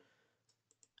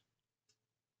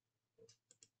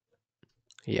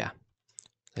 Yeah,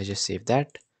 let's just save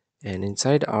that. And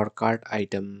inside our cart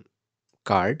item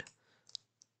card.css,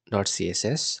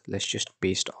 let's just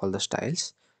paste all the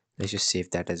styles. Let's just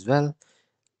save that as well.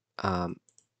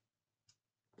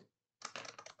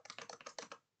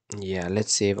 Yeah,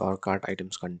 let's save our cart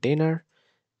items container.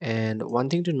 And one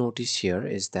thing to notice here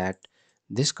is that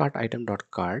this cart item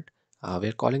dot card,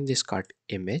 we're calling this cart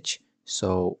image,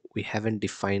 so we haven't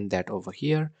defined that over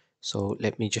here. So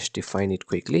let me just define it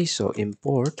quickly. So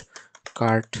import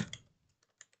cart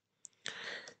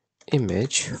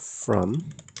image from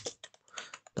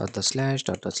dot slash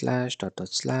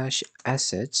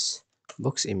assets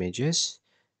books images,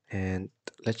 and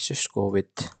let's just go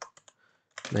with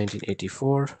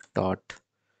 1984 dot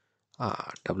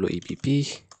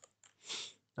WEPP.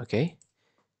 Okay,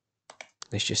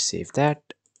 let's just save that,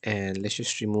 and let's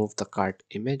just remove the cart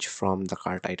image from the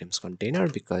cart items container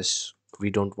because we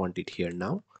don't want it here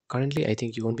now. Currently I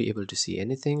think you won't be able to see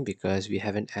anything because we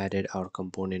haven't added our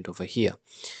component over here.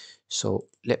 So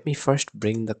let me first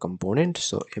bring the component.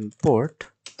 So import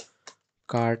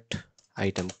cart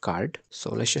item card,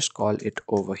 so let's just call it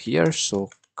over here. So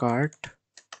cart,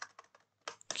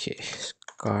 okay,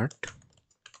 cart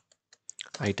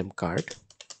item card.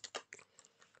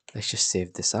 Let's just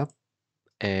save this up,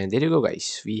 and there you go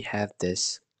guys, we have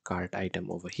this cart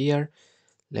item over here.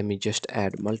 Let me just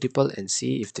add multiple and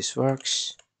see if this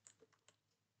works.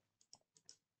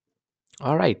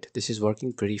 All right, this is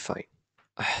working pretty fine.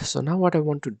 So now what I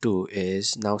want to do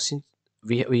is, now since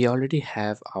we already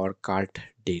have our cart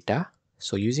data,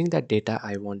 so using that data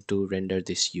I want to render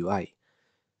this UI.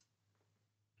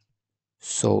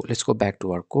 So let's go back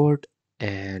to our code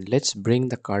and let's bring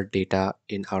the cart data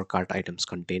in our cart items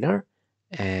container.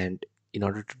 And in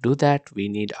order to do that, we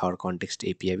need our context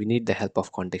API. We need the help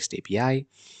of context API.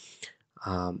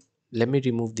 Let me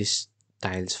remove these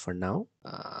tiles for now.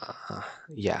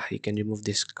 Yeah, you can remove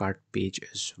this cart page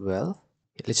as well.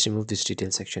 Let's remove this detail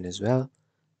section as well.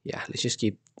 Yeah, let's just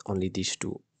keep only these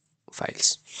two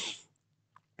files.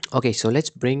 Okay, so let's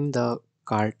bring the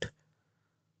cart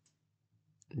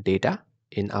data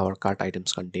in our cart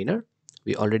items container.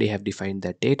 We already have defined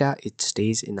that data. It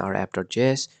stays in our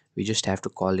app.js. We just have to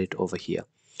call it over here.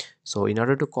 So in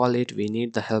order to call it, we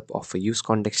need the help of a use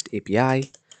context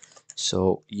API.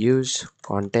 So use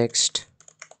context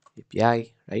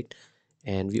API, right?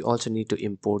 And we also need to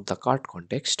import the cart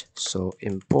context. So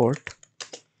import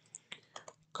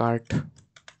cart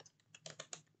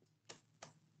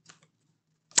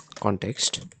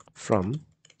context from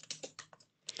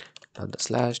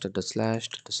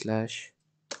 //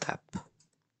 app.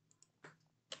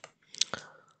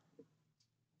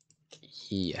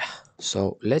 Yeah,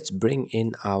 so let's bring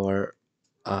in our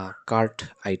cart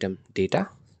item data.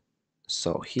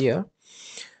 So here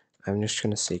I'm just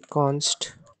going to say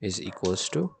const is equals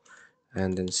to,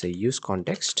 and then say use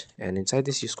context, and inside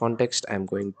this use context I'm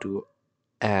going to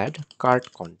add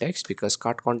cart context, because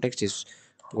cart context is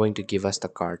going to give us the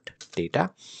cart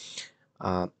data.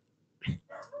 uh,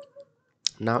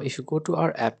 Now if you go to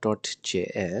our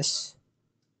app.js,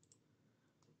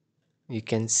 you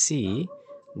can see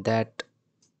that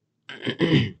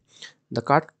the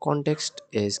cart context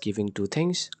is giving two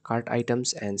things: cart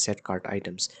items and set cart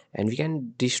items, and we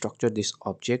can destructure this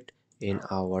object in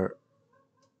our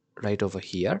right over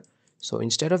here. So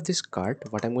instead of this cart,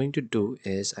 what I'm going to do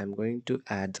is I'm going to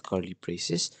add the curly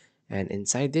braces, and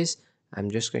inside this I'm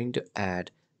just going to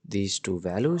add these two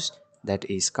values, that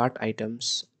is cart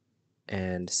items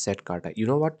and set cart. You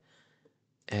know what,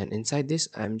 and inside this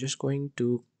I'm just going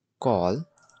to call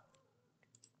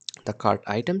the cart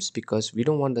items, because we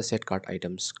don't want the set cart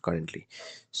items currently.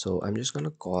 So I'm just going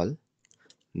to call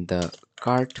the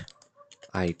cart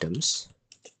items,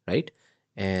 right?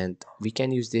 And we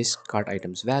can use this cart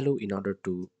items value in order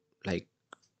to, like,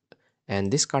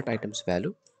 and this cart items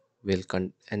value will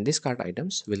and this cart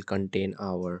items will contain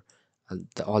our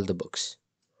all the books,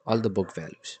 all the book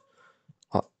values,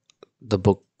 uh, the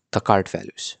book, the cart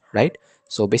values, right?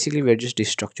 So basically we're just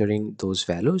destructuring those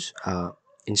values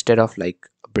instead of like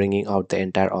bringing out the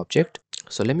entire object.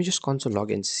 So let me just console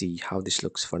log and see how this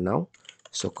looks for now.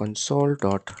 So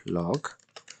console.log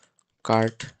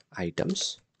cart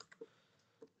items,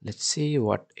 let's see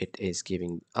what it is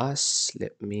giving us.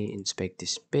 Let me inspect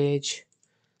this page.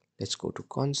 Let's go to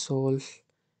console,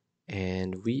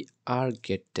 and we are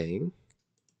getting,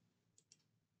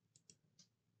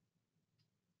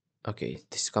 okay,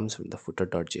 this comes from the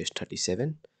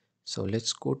footer.js37. So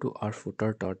let's go to our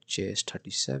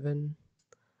footer.js37,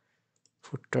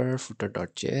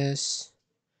 footer.js,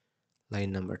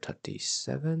 line number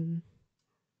 37.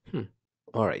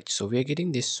 All right, so we are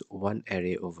getting this one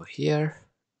array over here,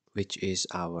 which is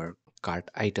our cart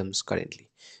items currently.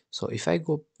 So if I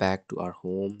go back to our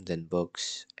home, then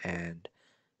books, and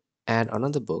add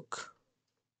another book,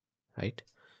 right?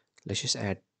 Let's just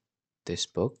add this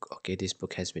book. Okay, this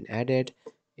book has been added.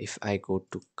 If I go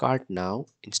to cart now,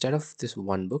 instead of this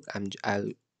one book,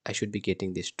 I should be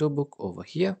getting this two book over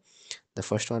here. The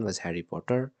first one was Harry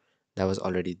Potter, that was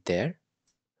already there,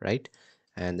 right?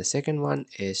 And the second one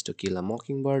is To Kill a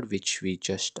Mockingbird, which we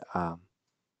just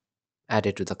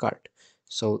added to the cart.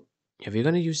 So we're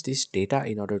going to use this data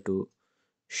in order to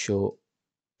show,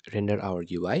 render our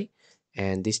UI,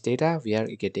 and this data we are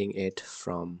getting it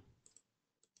from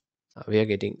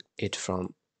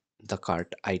the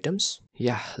cart items.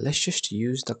 Yeah, let's just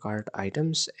use the cart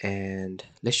items and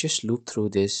let's just loop through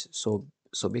this. So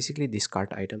basically this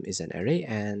cart item is an array,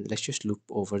 and let's just loop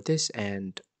over this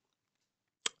and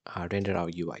render our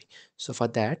UI. So for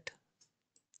that,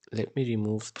 let me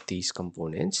remove these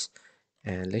components,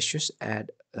 and let's just add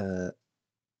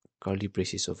curly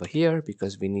braces over here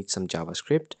because we need some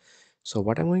JavaScript. So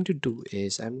what I'm going to do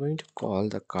is I'm going to call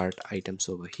the cart items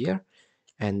over here,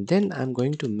 and then I'm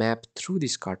going to map through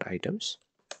these cart items.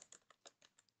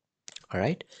 All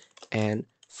right, and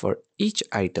for each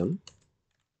item,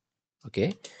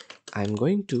 okay, I'm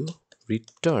going to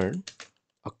return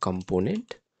a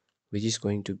component which is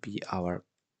going to be our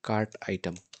cart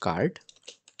item card,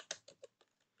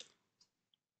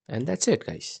 and that's it,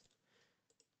 guys.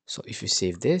 So if you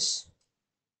save this,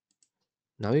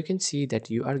 now you can see that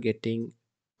you are getting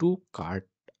two cart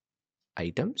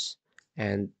items,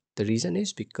 and the reason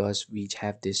is because we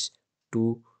have this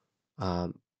two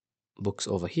um, books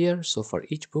over here. So for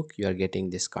each book you are getting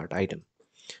this cart item.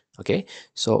 Okay,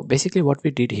 so basically what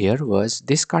we did here was,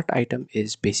 this cart item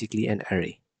is basically an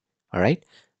array. All right,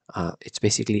 it's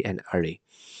basically an array.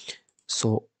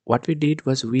 So what we did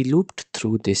was we looped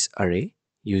through this array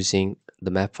using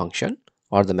the map function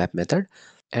or the map method,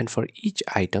 and for each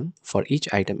item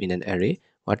in an array,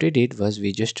 what we did was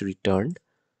we just returned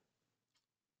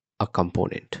a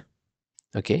component.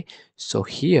 Okay, so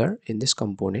here in this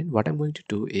component, what I'm going to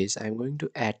do is I'm going to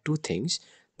add two things.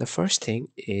 The first thing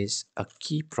is a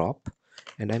key prop,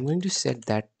 and I'm going to set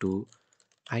that to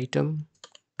item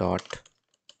dot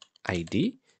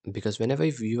id, because whenever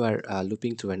you are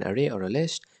looping through an array or a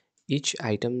list, each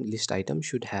list item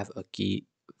should have a key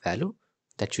value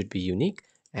that should be unique.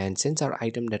 And since our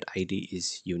item.id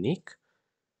is unique,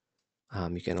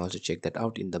 you can also check that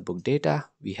out in the book data.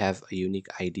 We have a unique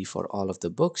id for all of the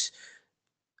books.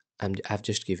 I've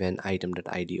just given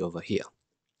item.id over here.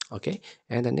 Okay,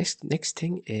 and the next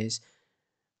thing is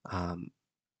I'm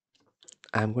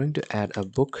going to add a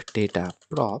book data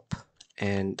prop,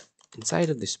 and inside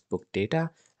of this book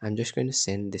data I'm just going to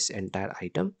send this entire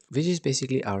item, which is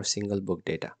basically our single book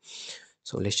data.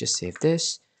 So let's just save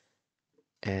this.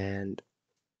 And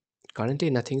currently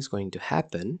nothing's going to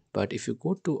happen, but if you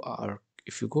go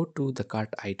to the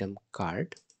cart item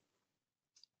card,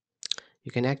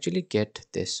 you can actually get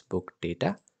this book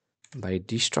data by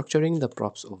destructuring the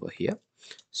props over here.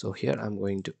 So here I'm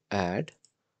going to add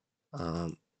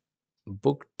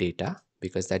book data,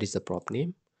 because that is the prop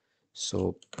name.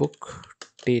 So book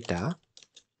data,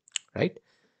 right?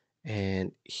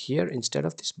 And here, instead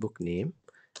of this book name,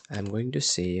 I'm going to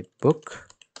say book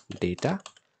data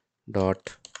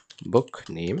dot book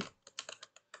name,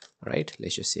 right?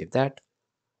 Let's just save that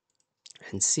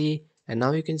and see. And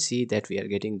now you can see that we are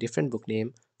getting different book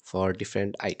name for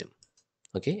different item.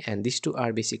 Okay, and these two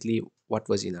are basically what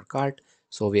was in our cart,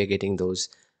 so we are getting those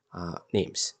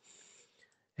names.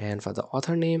 And for the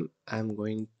author name, I'm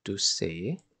going to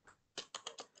say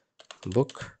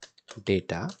book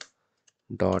data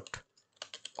dot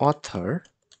author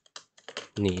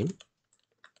name.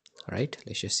 Right,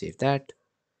 let's just save that.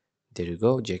 There you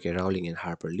go, J.K. Rowling and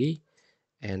Harper Lee.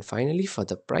 And finally, for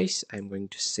the price, I'm going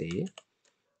to say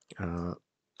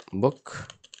book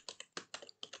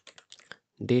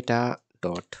data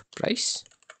dot price.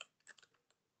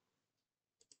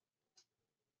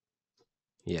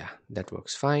 Yeah, that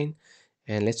works fine.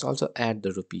 And let's also add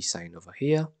the rupee sign over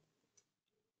here.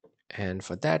 And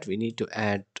for that, we need to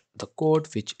add the code,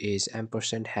 which is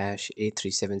ampersand hash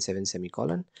A377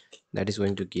 semicolon. That is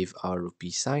going to give our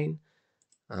rupee sign.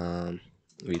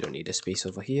 We don't need a space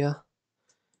over here.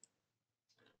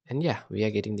 And yeah, we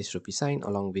are getting this rupee sign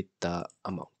along with the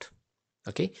amount.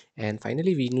 Okay, and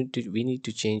finally we need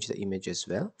to change the image as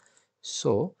well.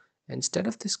 So instead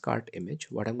of this cart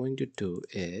image, what I'm going to do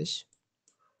is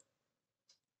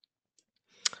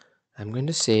I'm going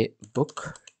to say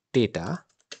book data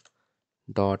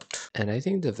dot, and I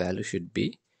think the value should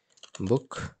be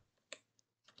book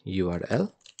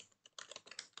URL,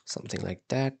 something like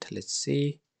that. Let's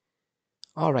see.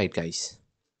 All right, guys,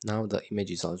 now the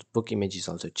image is also, book image is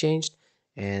also changed,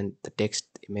 and the text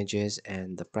images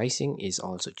and the pricing is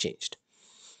also changed.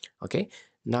 Okay,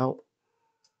 now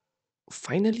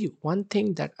finally, one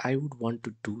thing that I would want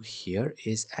to do here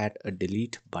is add a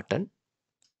delete button,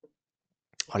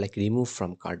 or like remove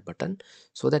from cart button,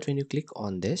 so that when you click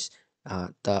on this,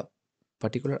 the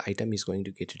particular item is going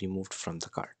to get removed from the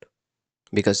cart.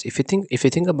 Because if you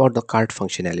think about the cart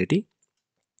functionality,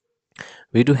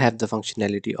 we do have the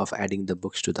functionality of adding the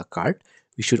books to the cart.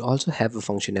 We should also have a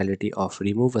functionality of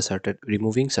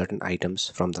removing certain items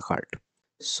from the cart.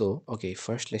 So okay,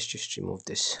 first let's just remove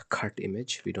this cart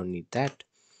image. We don't need that.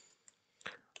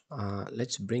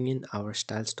 Let's bring in our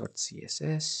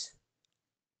styles.css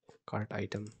cart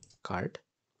item cart.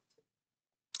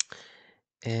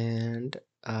 And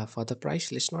for the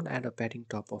price, let's not add a padding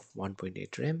top of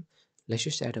 1.8 rem. Let's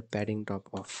just add a padding top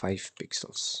of 5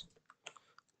 pixels.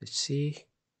 Let's see,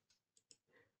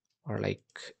 or like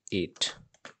 8,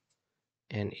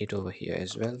 and 8 over here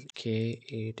as well. Okay,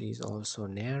 8 is also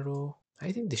narrow.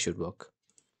 I think this should work.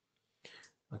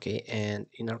 Okay, and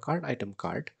in our cart item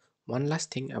cart, one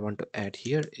last thing I want to add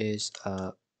here is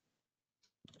a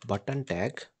button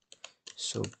tag.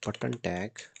 So button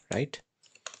tag, right?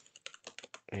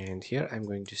 And here I'm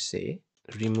going to say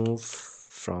remove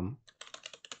from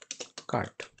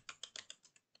cart.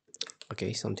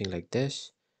 Okay, something like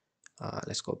this.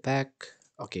 Let's go back.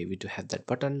 Okay, we do have that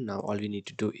button. Now all we need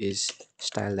to do is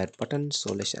style that button.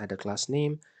 So let's add a class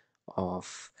name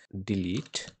of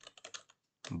delete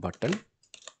button,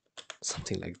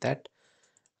 something like that.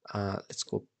 Let's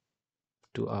go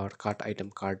to our cart item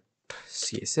cart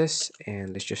css,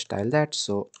 and let's just style that.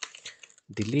 So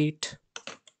delete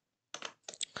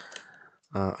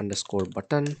underscore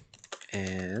button,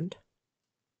 and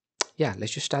yeah,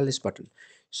 let's just style this button.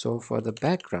 So for the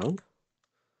background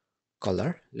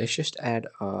color, let's just add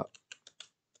a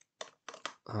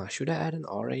should I add an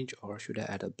orange or should I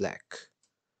add a black?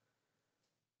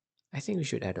 I think we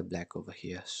should add a black over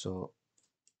here. So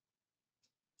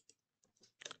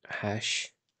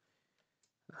hash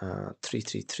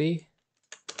 333.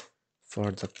 For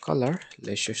the color,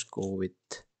 let's just go with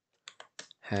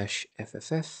hash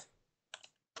fff,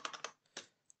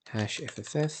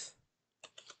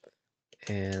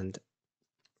 and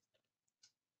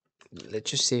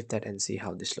let's just save that and see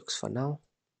how this looks for now.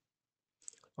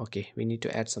 Okay, we need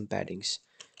to add some paddings.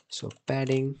 So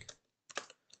padding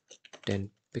 10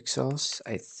 pixels,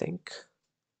 I think.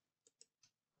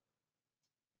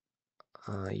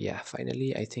 Yeah,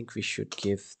 finally I think we should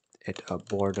give it a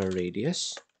border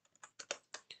radius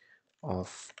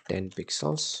of 10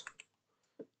 pixels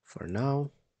for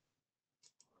now.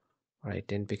 All right,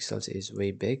 10 pixels is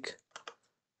way big.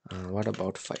 What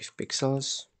about 5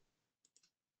 pixels?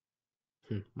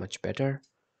 Much better.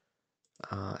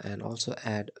 And also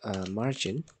add a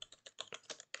margin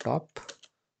top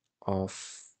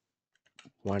of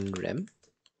 1 rem.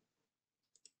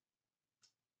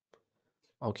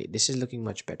 Okay, this is looking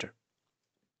much better.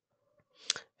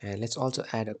 And let's also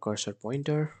add a cursor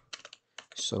pointer.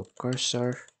 So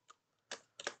cursor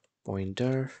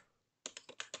pointer,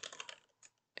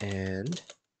 and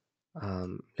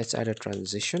let's add a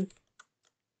transition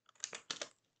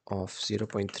of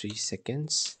 0.3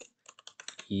 seconds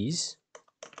ease,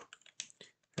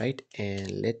 right?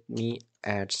 And let me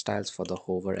add styles for the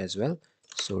hover as well.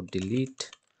 So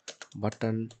delete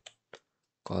button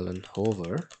colon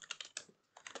hover,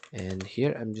 and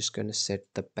here I'm just going to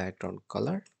set the background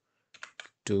color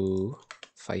to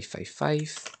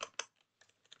 555.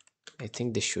 I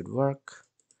think this should work.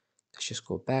 Let's just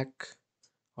go back.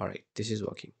 All right, this is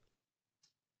working.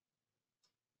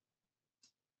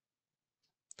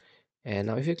 And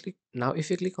now if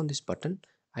you click on this button,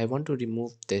 I want to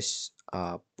remove this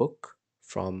book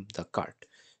from the cart.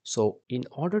 So in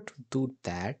order to do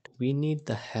that, we need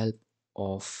the help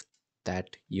of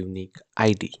that unique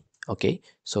ID. Okay,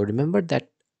 so remember that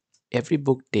every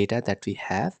book data that we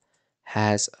have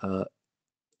has a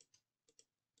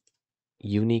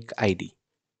unique ID,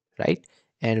 right?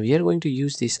 And we are going to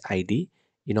use this ID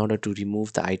in order to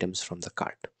remove the items from the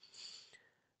cart.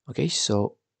 Okay,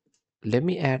 so let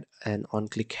me add an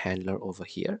on-click handler over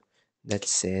here that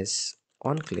says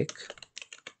on-click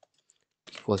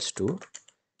equals to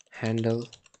handle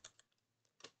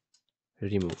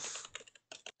remove.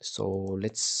 So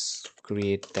let's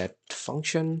create that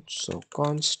function. So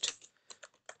const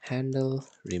handle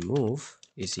remove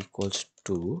is equals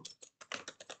to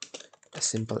a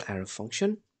simple arrow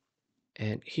function.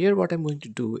 And here what I'm going to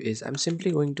do is I'm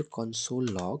simply going to console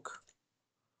log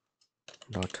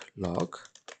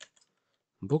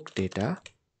book data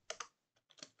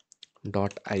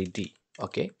id.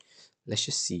 Okay, let's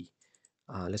just see.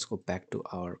 Let's go back to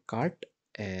our cart,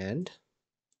 and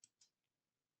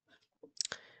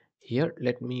here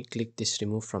let me click this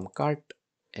remove from cart,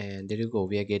 and there you go.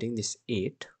 We are getting this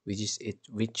 8,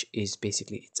 which is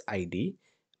basically its ID.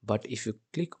 But if you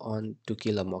click on To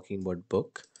Kill a Mockingbird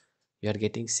book, you are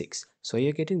getting 6. So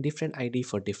you're getting different ID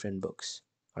for different books.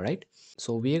 All right,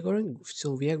 so we are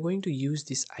going to use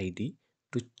this ID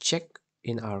to check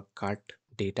in our cart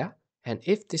data, and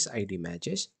if this ID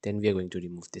matches, then we are going to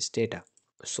remove this data.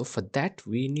 So for that,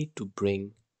 we need to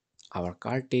bring our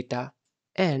cart data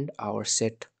and our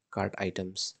set cart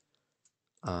items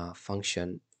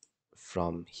function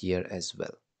from here as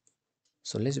well.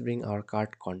 So let's bring our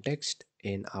cart context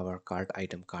in our cart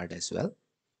item card as well.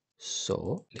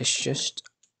 So let's just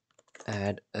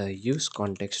add a use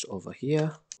context over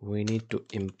here. We need to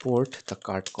import the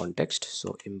cart context.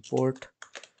 So import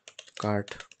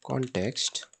cart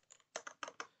context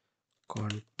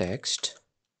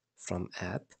from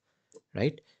app,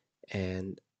 right?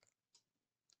 And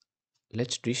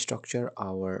let's restructure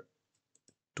our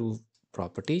two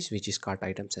properties, which is cart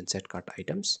items and set cart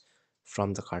items,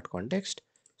 from the cart context.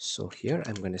 So here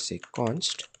I'm going to say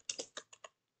const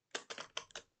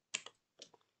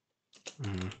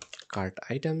cart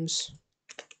items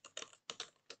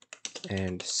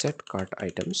and set cart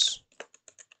items,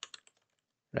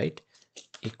 right,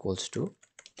 equals to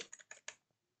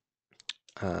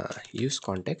use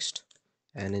context,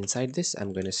 and inside this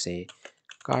I'm going to say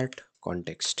cart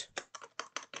context.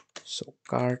 So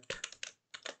cart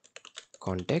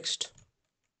context,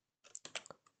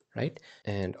 right?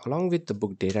 And along with the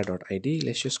book data.id,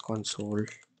 let's just console.log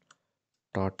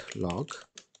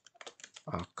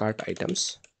cart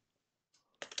items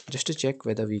just to check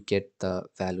whether we get the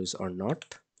values or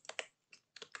not.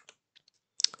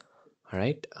 All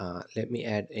right, let me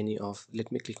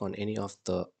click on any of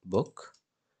the book.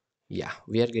 Yeah,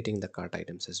 we are getting the cart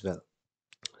items as well.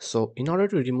 So in order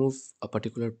to remove a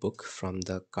particular book from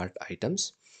the cart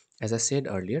items, as I said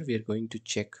earlier, we are going to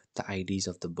check the IDs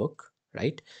of the book,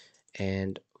 right?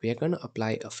 And we are going to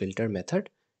apply a filter method,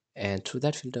 and through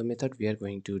that filter method we are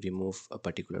going to remove a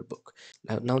particular book.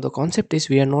 Now the concept is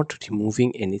we are not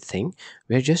removing anything,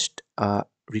 we are just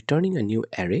returning a new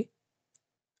array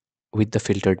with the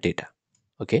filtered data.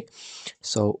 Okay,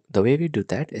 so the way we do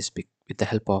that is with the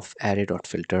help of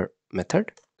array.filter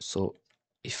method. So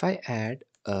if I add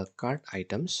a cart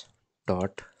items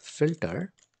dot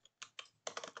filter,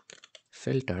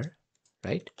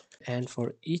 right, and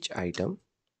for each item,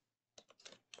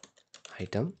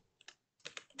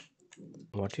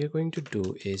 what we are going to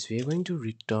do is we are going to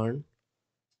return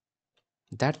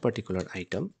that particular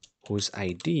item whose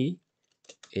ID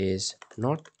is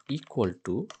not equal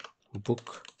to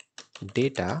book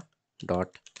data dot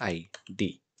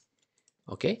id.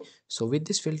 Okay, so with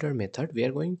this filter method we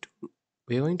are going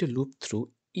to loop through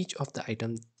each of the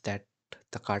item that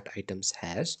the cart items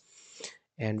has,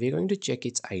 and we're going to check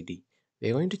its id.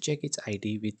 We're going to check its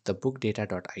id with the book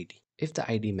data.id. If the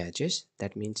id matches,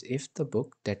 that means if the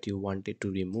book that you wanted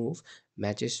to remove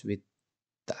matches with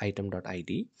the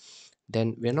item.id,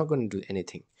 then we're not going to do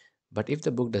anything. But if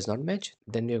the book does not match,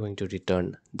 then we're going to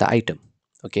return the item.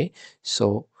 Okay,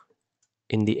 so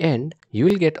in the end you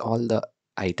will get all the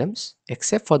items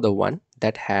except for the one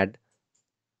that had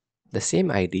the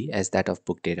same id as that of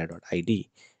bookdata.id.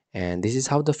 And this is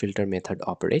how the filter method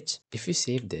operates. If you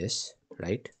save this,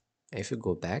 right, if you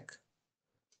go back,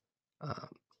 um,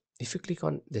 if you click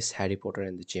on this Harry Potter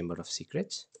and the Chamber of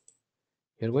Secrets,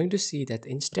 you're going to see that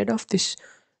instead of this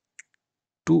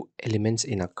two elements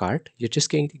in a cart, you're just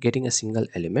getting a single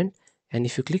element. And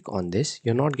if you click on this,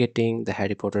 you're not getting the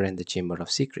Harry Potter and the Chamber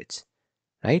of Secrets,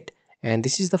 right? And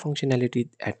this is the functionality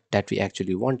that we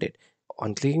actually wanted.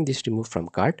 On clicking this remove from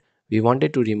cart, we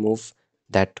wanted to remove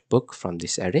that book from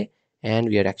this array, and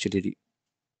we are actually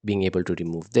being able to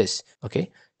remove this. Okay,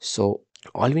 so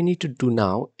all we need to do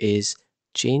now is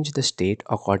change the state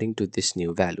according to this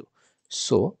new value.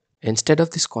 So instead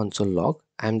of this console log,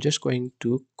 I'm just going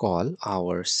to call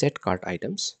our set cart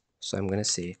items. So I'm going to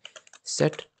say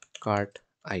set cart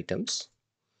items,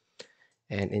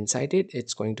 and inside it,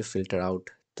 it's going to filter out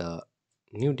the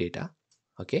new data.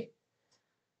 Okay,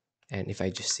 and if I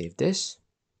just save this,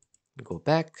 go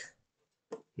back,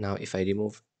 now if I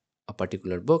remove a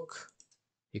particular book,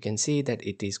 you can see that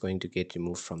it is going to get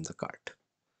removed from the cart.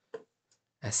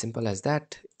 As simple as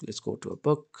that. Let's go to a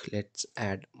book, let's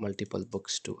add multiple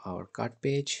books to our cart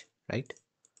page, right?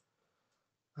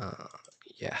 uh,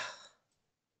 yeah,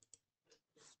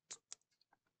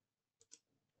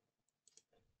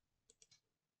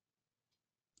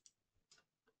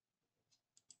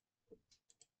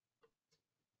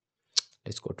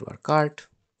 let's go to our cart.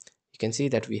 You can see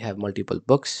that we have multiple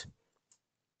books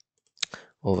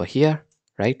over here,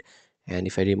 right? And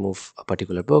if I remove a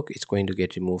particular book, it's going to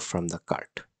get removed from the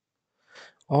cart.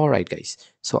 All right guys,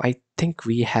 so I think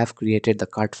we have created the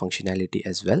cart functionality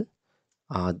as well.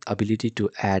 Ability to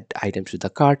add items to the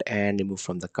cart and remove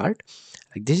from the cart.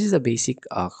 Like, this is a basic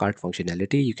cart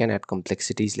functionality. You can add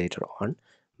complexities later on,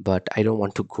 but I don't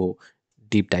want to go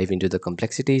deep dive into the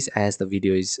complexities as the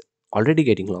video is already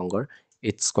getting longer.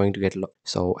 It's going to get long,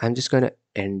 so I'm just going to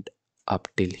end up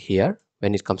till here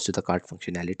when it comes to the cart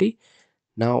functionality.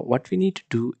 Now what we need to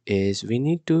do is we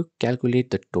need to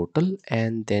calculate the total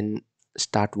and then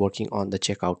start working on the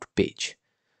checkout page.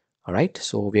 All right,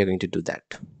 so we are going to do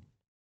that.